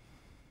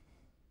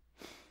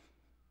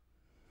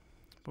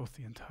 both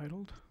the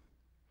entitled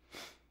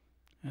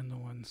and the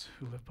ones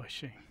who live by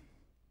shame.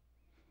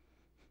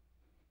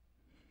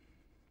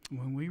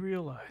 When we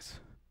realize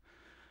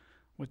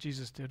what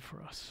Jesus did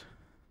for us,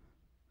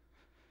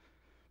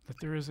 that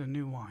there is a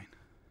new wine,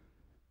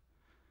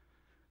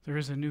 there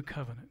is a new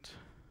covenant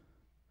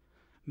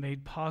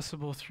made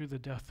possible through the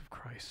death of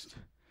Christ.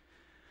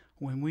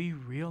 When we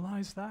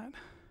realize that,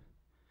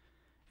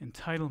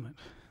 entitlement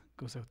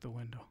goes out the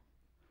window.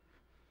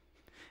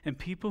 And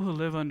people who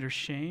live under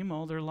shame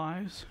all their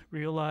lives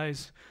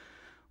realize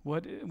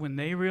when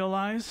they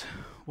realize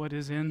what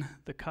is in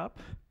the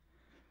cup,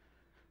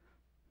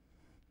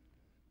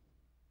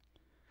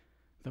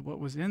 that what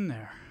was in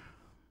there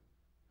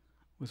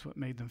was what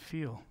made them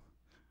feel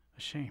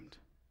ashamed.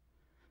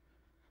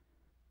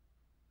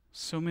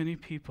 So many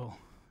people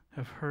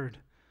have heard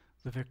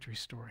the victory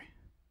story,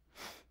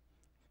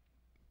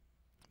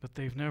 but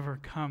they've never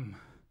come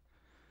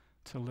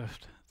to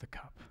lift the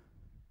cup.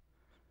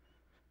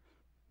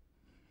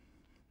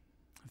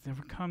 They've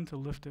never come to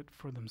lift it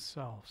for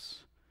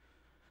themselves.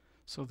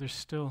 So there's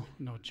still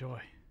no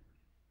joy.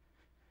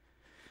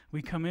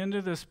 We come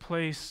into this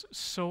place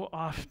so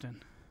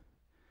often,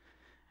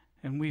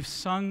 and we've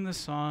sung the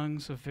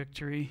songs of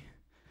victory,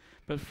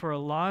 But for a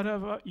lot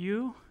of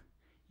you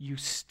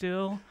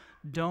still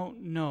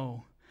don't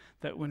know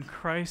that when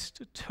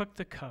Christ took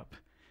the cup,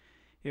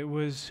 it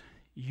was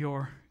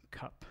your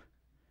cup.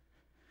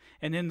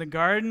 And in the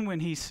garden,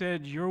 when he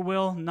said, "Your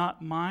will,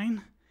 not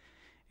mine,"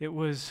 it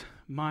was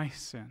my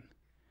sin.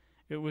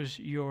 It was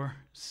your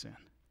sin.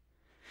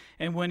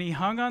 And when he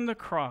hung on the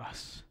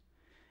cross,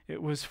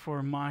 it was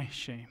for my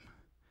shame.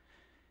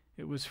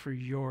 It was for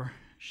your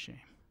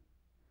shame.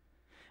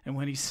 And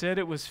when he said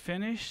it was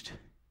finished,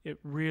 it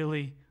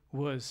really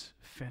was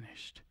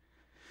finished.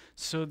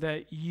 So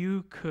that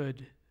you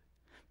could,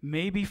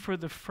 maybe for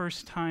the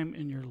first time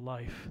in your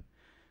life,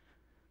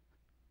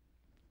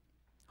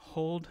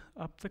 hold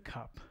up the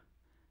cup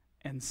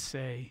and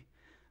say,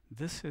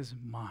 "This is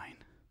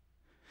mine.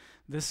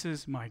 This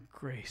is my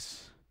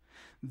grace.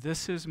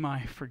 This is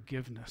my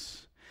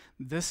forgiveness.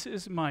 This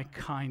is my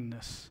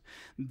kindness.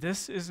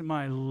 This is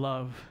my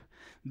love.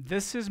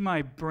 This is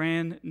my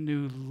brand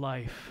new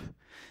life.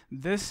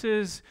 This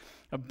is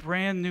a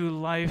brand new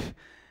life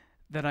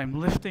that I'm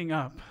lifting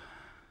up."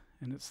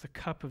 And it's the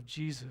cup of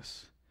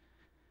Jesus.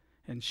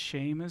 And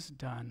shame is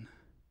done,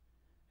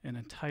 and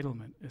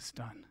entitlement is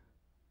done.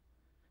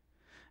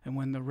 And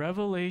when the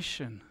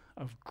revelation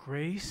of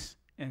grace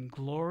and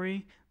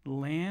glory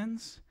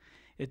lands,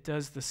 it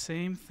does the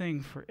same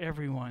thing for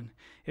everyone.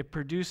 It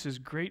produces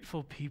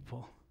grateful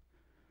people.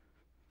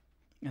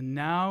 And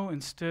now,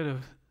 instead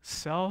of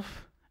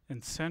self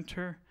and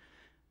center,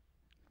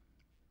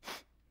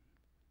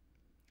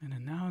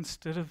 and now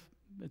instead of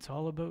it's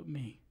all about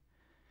me,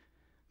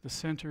 the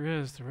center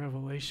is the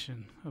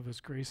revelation of his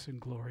grace and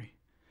glory,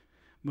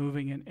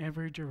 moving in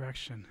every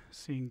direction,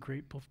 seeing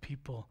grateful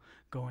people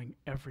going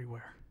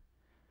everywhere.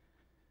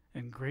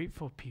 And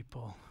grateful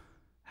people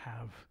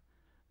have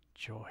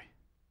joy.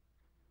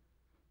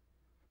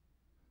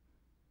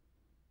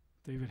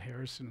 David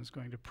Harrison is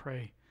going to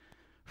pray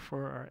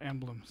for our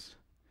emblems.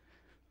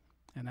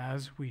 And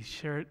as we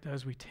share it,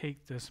 as we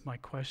take this, my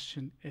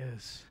question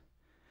is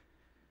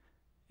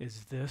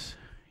this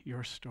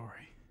your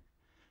story?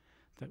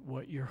 That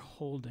what you're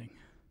holding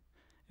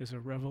is a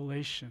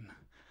revelation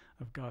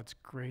of God's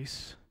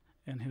grace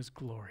and his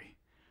glory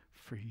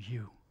for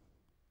you.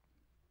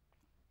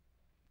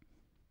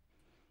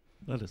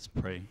 Let us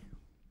pray.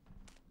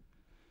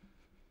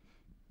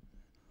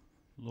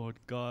 Lord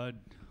God,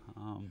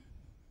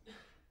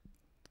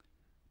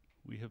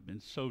 we have been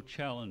so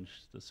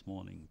challenged this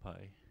morning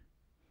by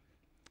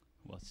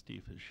what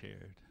Steve has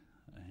shared,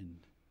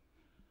 and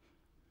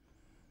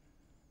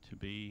to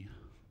be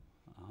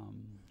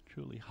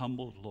truly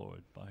humbled,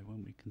 Lord, by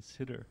when we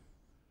consider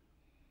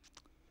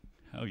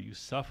how you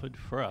suffered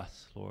for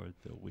us, Lord,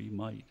 that we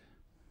might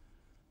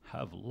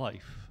have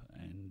life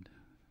and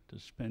to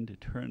spend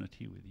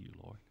eternity with you,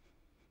 Lord.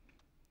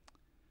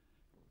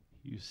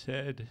 You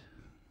said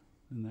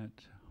in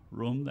that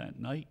room that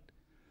night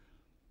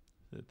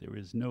that there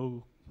is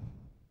no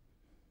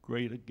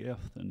greater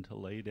gift than to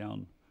lay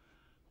down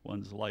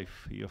one's life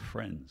for your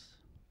friends.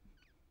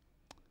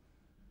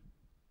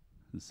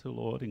 And so,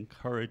 Lord,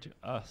 encourage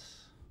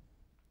us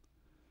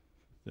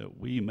that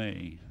we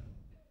may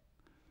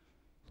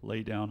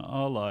lay down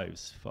our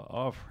lives for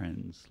our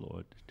friends,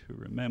 Lord, to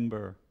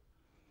remember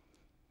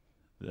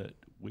that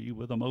we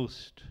were the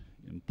most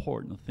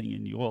important thing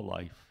in your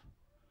life,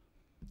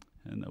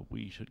 and that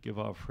we should give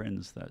our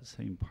friends that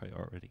same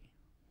priority.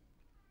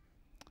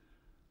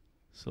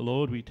 So,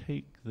 Lord, we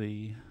take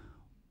the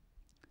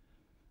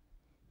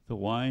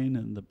wine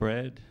and the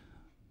bread,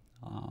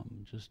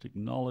 just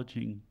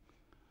acknowledging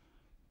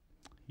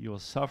your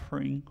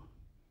suffering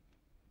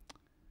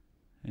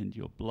and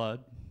your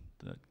blood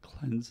that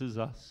cleanses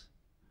us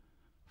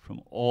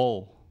from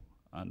all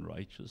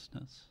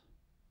unrighteousness.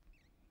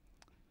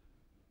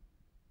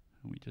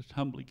 And we just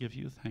humbly give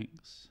you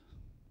thanks.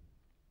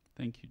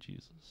 Thank you,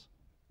 Jesus.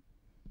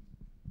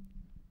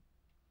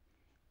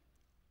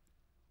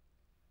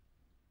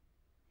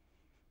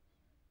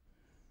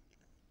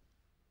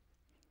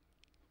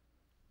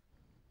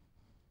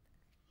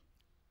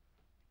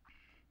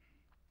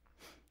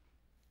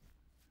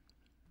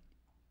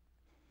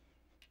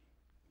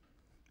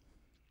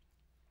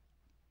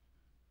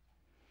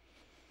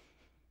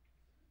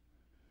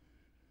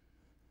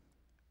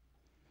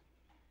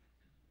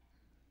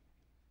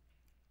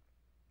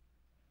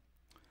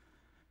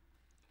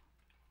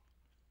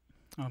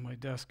 On my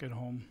desk at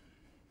home,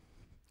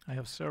 I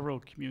have several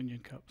communion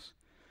cups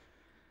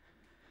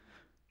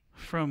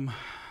from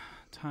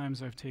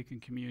times I've taken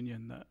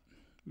communion that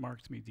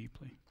marked me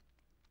deeply,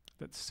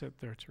 that sit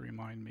there to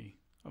remind me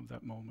of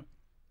that moment.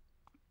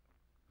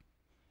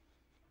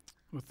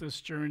 With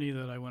this journey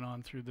that I went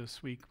on through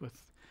this week,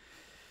 with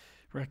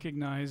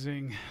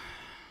recognizing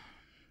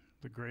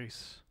the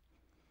grace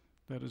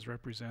that is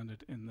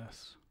represented in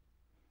this,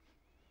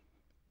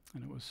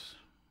 and it was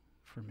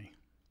for me.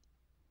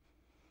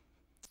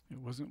 It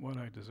wasn't what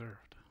I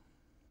deserved,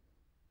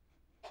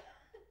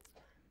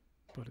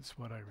 but it's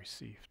what I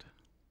received.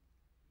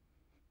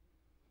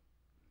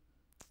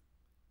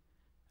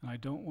 And I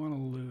don't want to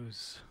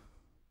lose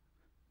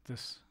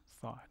this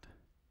thought.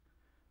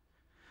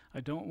 I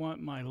don't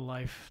want my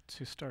life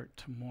to start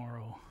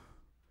tomorrow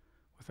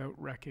without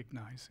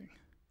recognizing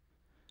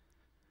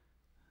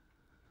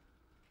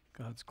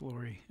God's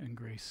glory and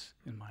grace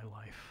in my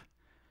life,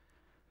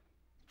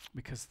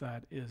 because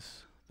that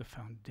is the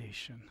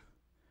foundation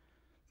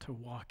to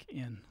walk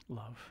in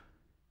love,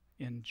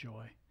 in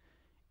joy,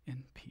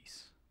 in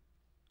peace.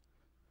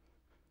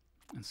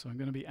 And so I'm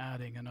going to be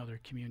adding another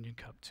communion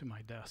cup to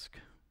my desk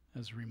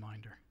as a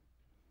reminder.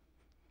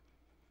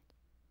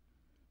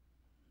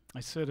 I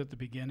said at the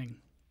beginning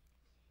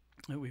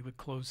that we would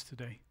close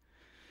today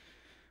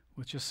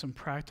with just some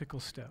practical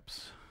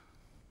steps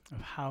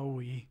of how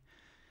we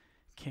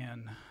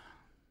can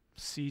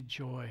see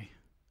joy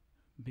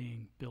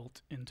being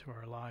built into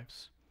our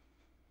lives.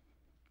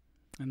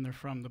 And they're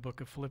from the book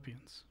of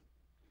Philippians.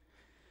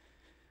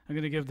 I'm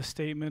going to give the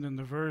statement and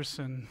the verse,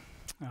 and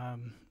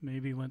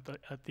maybe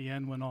at the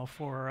end when all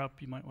four are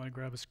up, you might want to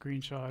grab a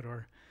screenshot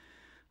or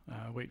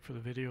wait for the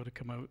video to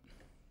come out.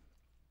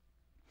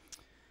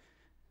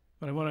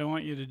 But what I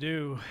want you to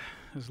do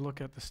is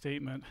look at the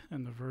statement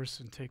and the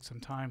verse and take some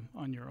time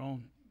on your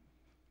own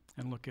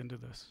and look into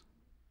this.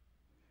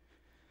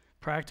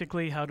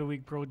 Practically, how do we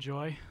grow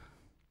joy?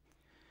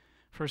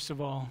 First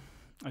of all,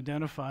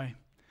 identify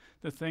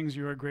the things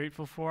you are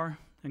grateful for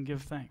and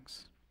give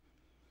thanks.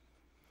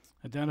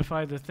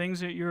 Identify the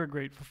things that you are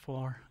grateful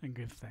for and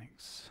give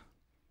thanks.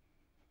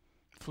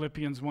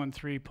 Philippians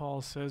 1:3,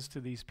 Paul says to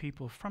these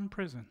people from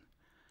prison,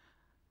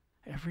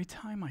 every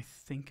time I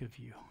think of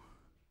you,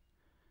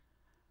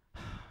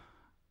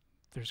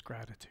 there's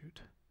gratitude.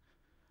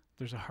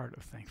 There's a heart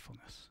of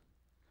thankfulness.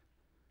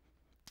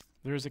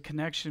 There is a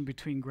connection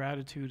between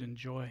gratitude and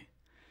joy.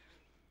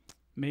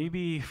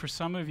 Maybe for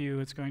some of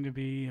you, it's going to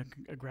be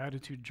a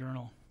gratitude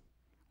journal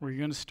where you're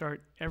going to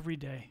start every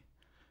day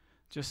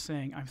just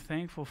saying, I'm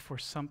thankful for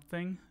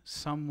something,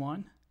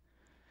 someone,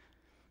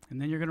 and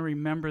then you're going to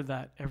remember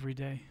that every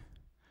day.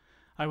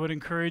 I would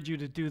encourage you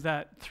to do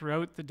that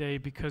throughout the day,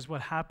 because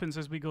what happens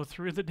as we go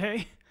through the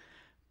day,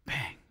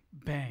 bang,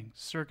 bang,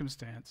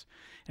 circumstance,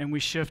 and we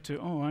shift to,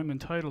 oh, I'm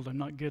entitled, I'm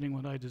not getting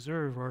what I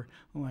deserve, or,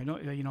 oh, I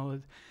don't,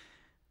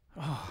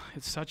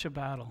 it's such a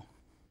battle.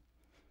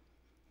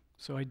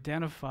 So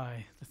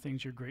identify the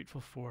things you're grateful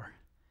for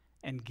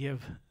and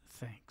give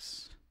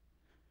thanks.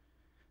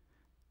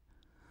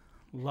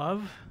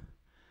 Love,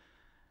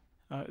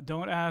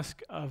 don't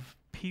ask of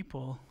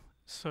people,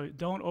 so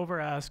don't over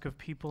ask of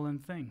people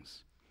and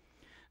things.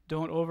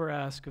 Don't over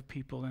ask of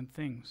people and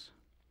things.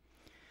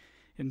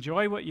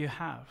 Enjoy what you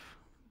have.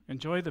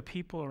 Enjoy the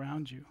people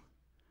around you.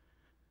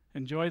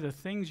 Enjoy the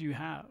things you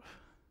have.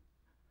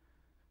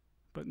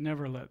 But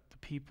never let the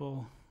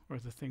people or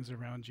the things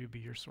around you be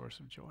your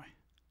source of joy.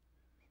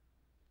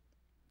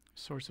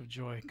 Source of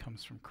joy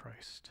comes from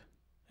Christ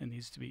and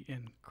needs to be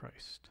in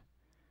Christ.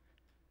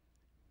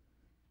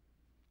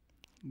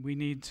 We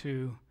need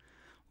to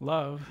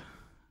love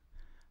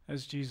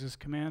as Jesus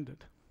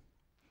commanded.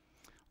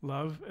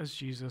 Love as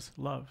Jesus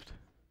loved.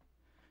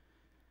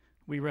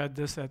 We read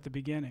this at the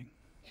beginning.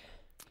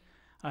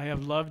 I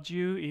have loved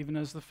you even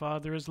as the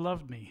Father has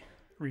loved me.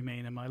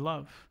 Remain in my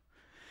love.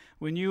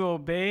 When you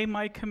obey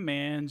my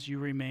commands, you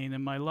remain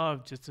in my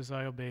love, just as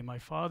I obey my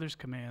Father's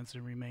commands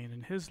and remain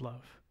in his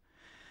love.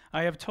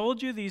 I have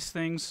told you these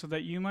things so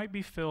that you might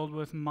be filled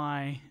with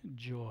my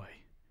joy.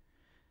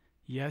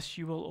 Yes,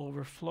 you will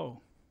overflow.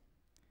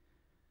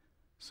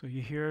 So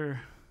you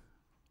hear,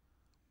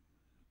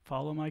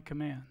 follow my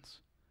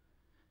commands,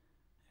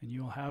 and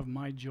you will have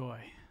my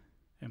joy,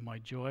 and my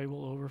joy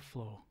will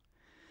overflow.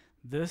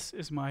 This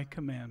is my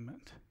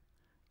commandment.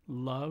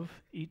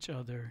 Love each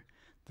other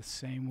the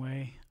same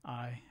way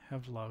I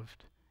have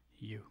loved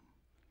you.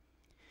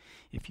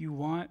 If you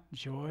want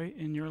joy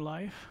in your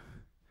life,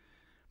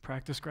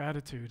 practice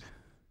gratitude.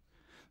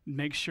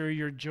 Make sure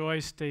your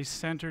joy stays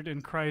centered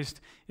in Christ.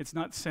 It's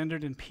not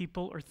centered in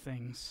people or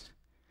things.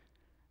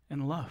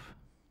 And love.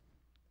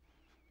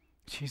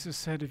 Jesus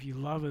said, if you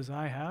love as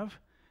I have,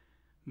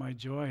 my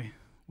joy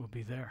will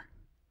be there.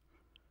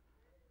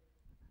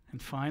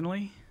 And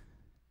finally,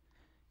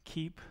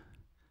 keep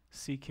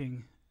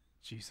seeking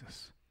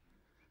Jesus.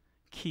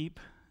 Keep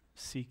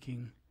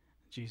seeking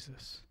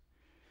Jesus.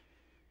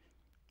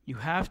 You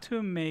have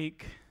to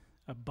make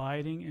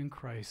abiding in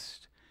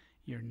Christ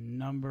your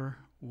number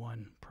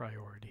one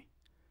priority.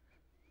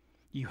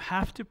 You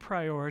have to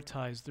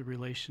prioritize the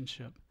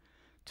relationship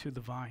to the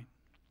vine,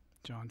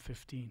 John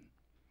 15.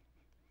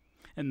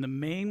 And the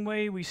main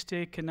way we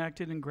stay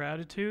connected in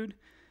gratitude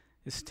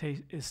is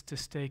to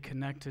stay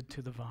connected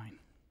to the vine.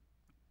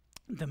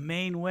 The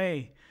main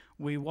way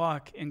we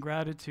walk in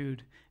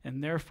gratitude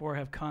and therefore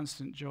have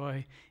constant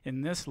joy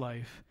in this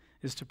life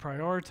is to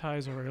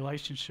prioritize our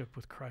relationship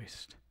with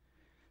Christ.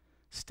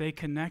 Stay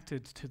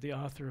connected to the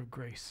author of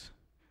grace,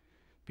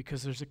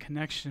 because there's a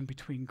connection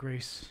between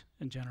grace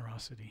and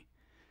generosity.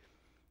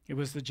 It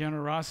was the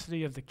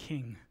generosity of the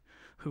King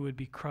who would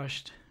be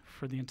crushed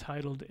for the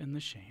entitled and the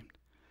shamed,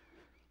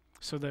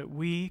 so that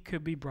we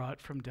could be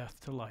brought from death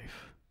to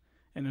life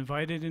and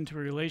invited into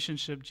a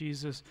relationship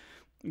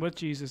with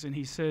Jesus, and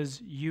he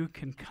says, you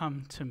can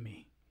come to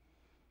me.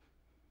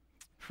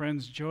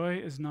 Friends, joy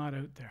is not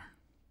out there.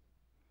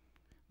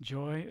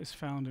 Joy is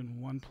found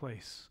in one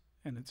place,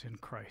 and it's in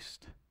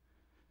Christ.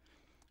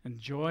 And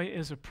joy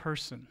is a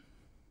person,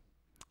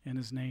 and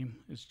his name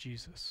is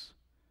Jesus.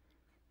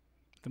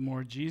 The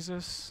more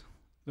Jesus,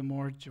 the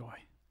more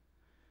joy.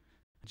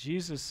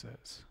 Jesus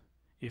says,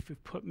 if you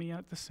put me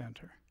at the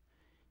center,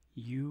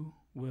 you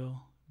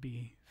will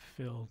be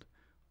filled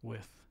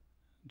with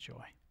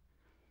joy.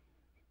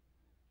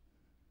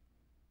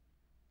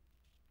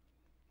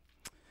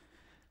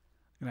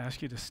 I'm going to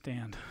ask you to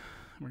stand.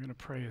 We're going to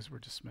pray as we're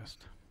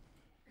dismissed.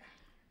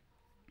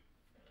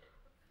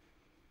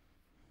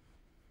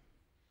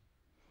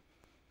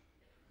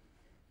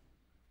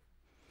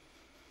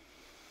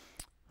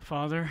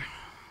 Father,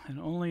 in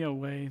only a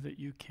way that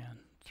you can,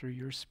 through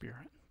your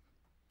Spirit,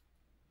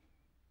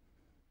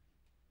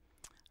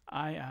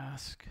 I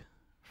ask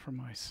for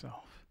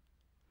myself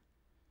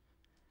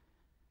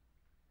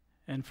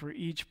and for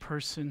each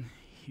person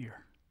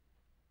here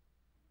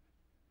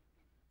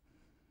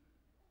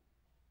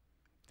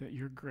that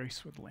your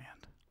grace would land.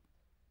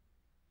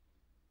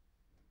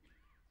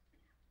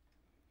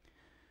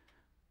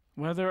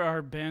 Whether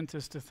our bent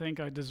is to think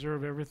I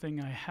deserve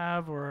everything I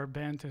have, or our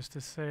bent is to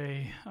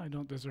say I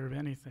don't deserve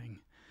anything,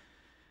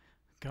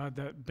 God,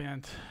 that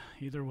bent,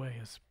 either way,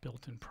 is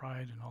built in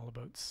pride and all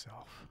about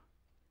self.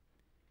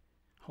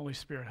 Holy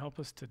Spirit, help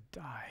us to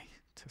die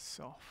to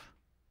self.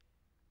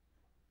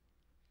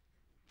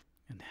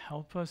 And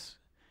help us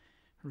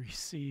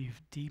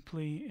receive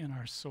deeply in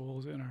our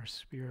souls, in our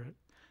spirit,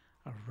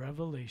 a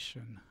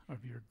revelation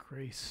of your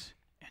grace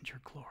and your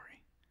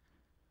glory.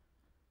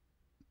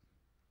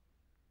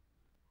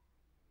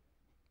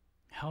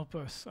 Help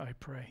us, I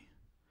pray,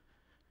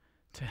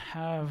 to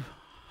have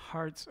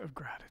hearts of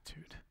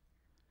gratitude.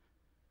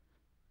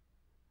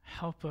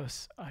 Help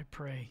us, I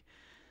pray,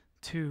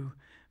 to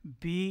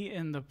be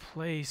in the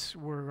place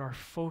where our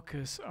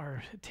focus,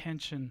 our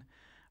attention,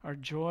 our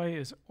joy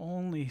is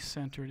only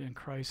centered in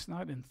Christ,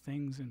 not in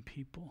things and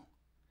people.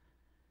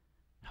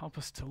 Help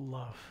us to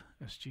love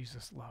as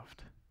Jesus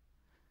loved.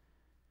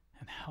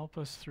 And help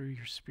us through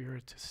your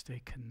Spirit to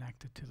stay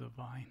connected to the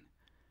vine,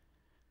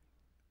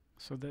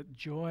 so that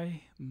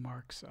joy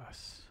marks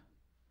us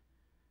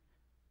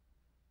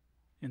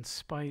in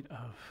spite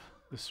of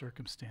the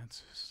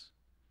circumstances,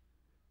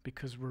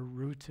 because we're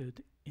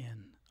rooted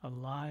in,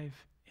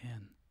 alive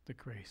in the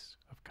grace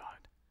of God.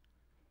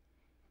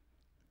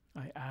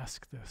 I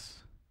ask this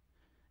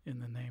in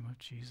the name of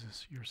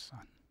Jesus, your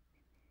Son.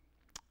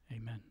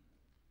 Amen.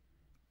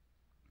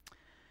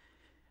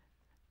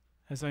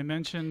 As I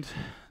mentioned,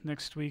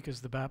 next week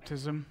is the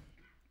baptism.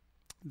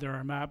 There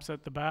are maps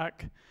at the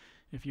back.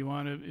 If you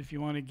want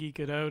to geek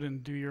it out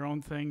and do your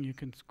own thing, you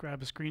can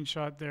grab a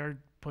screenshot there,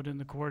 put in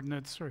the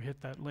coordinates, or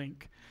hit that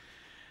link.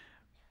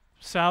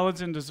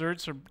 Salads and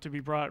desserts are to be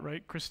brought,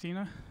 right,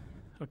 Christina?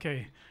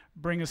 Okay,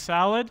 bring a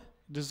salad,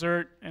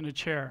 dessert, and a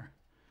chair.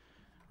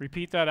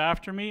 Repeat that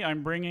after me.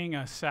 I'm bringing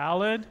a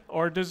salad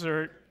or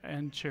dessert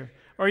and chair.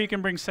 Or you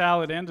can bring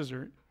salad and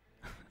dessert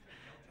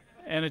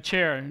and a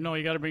chair. No,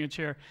 you got to bring a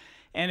chair.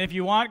 And if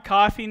you want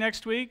coffee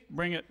next week,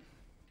 bring it.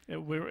 It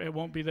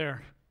won't be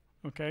there.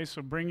 Okay,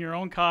 so bring your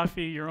own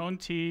coffee, your own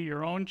tea,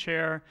 your own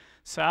chair,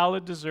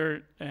 salad,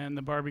 dessert, and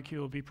the barbecue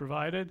will be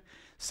provided.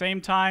 Same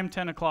time,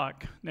 10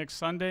 o'clock next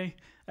Sunday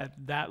at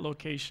that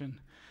location.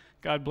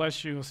 God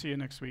bless you. We'll see you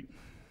next week.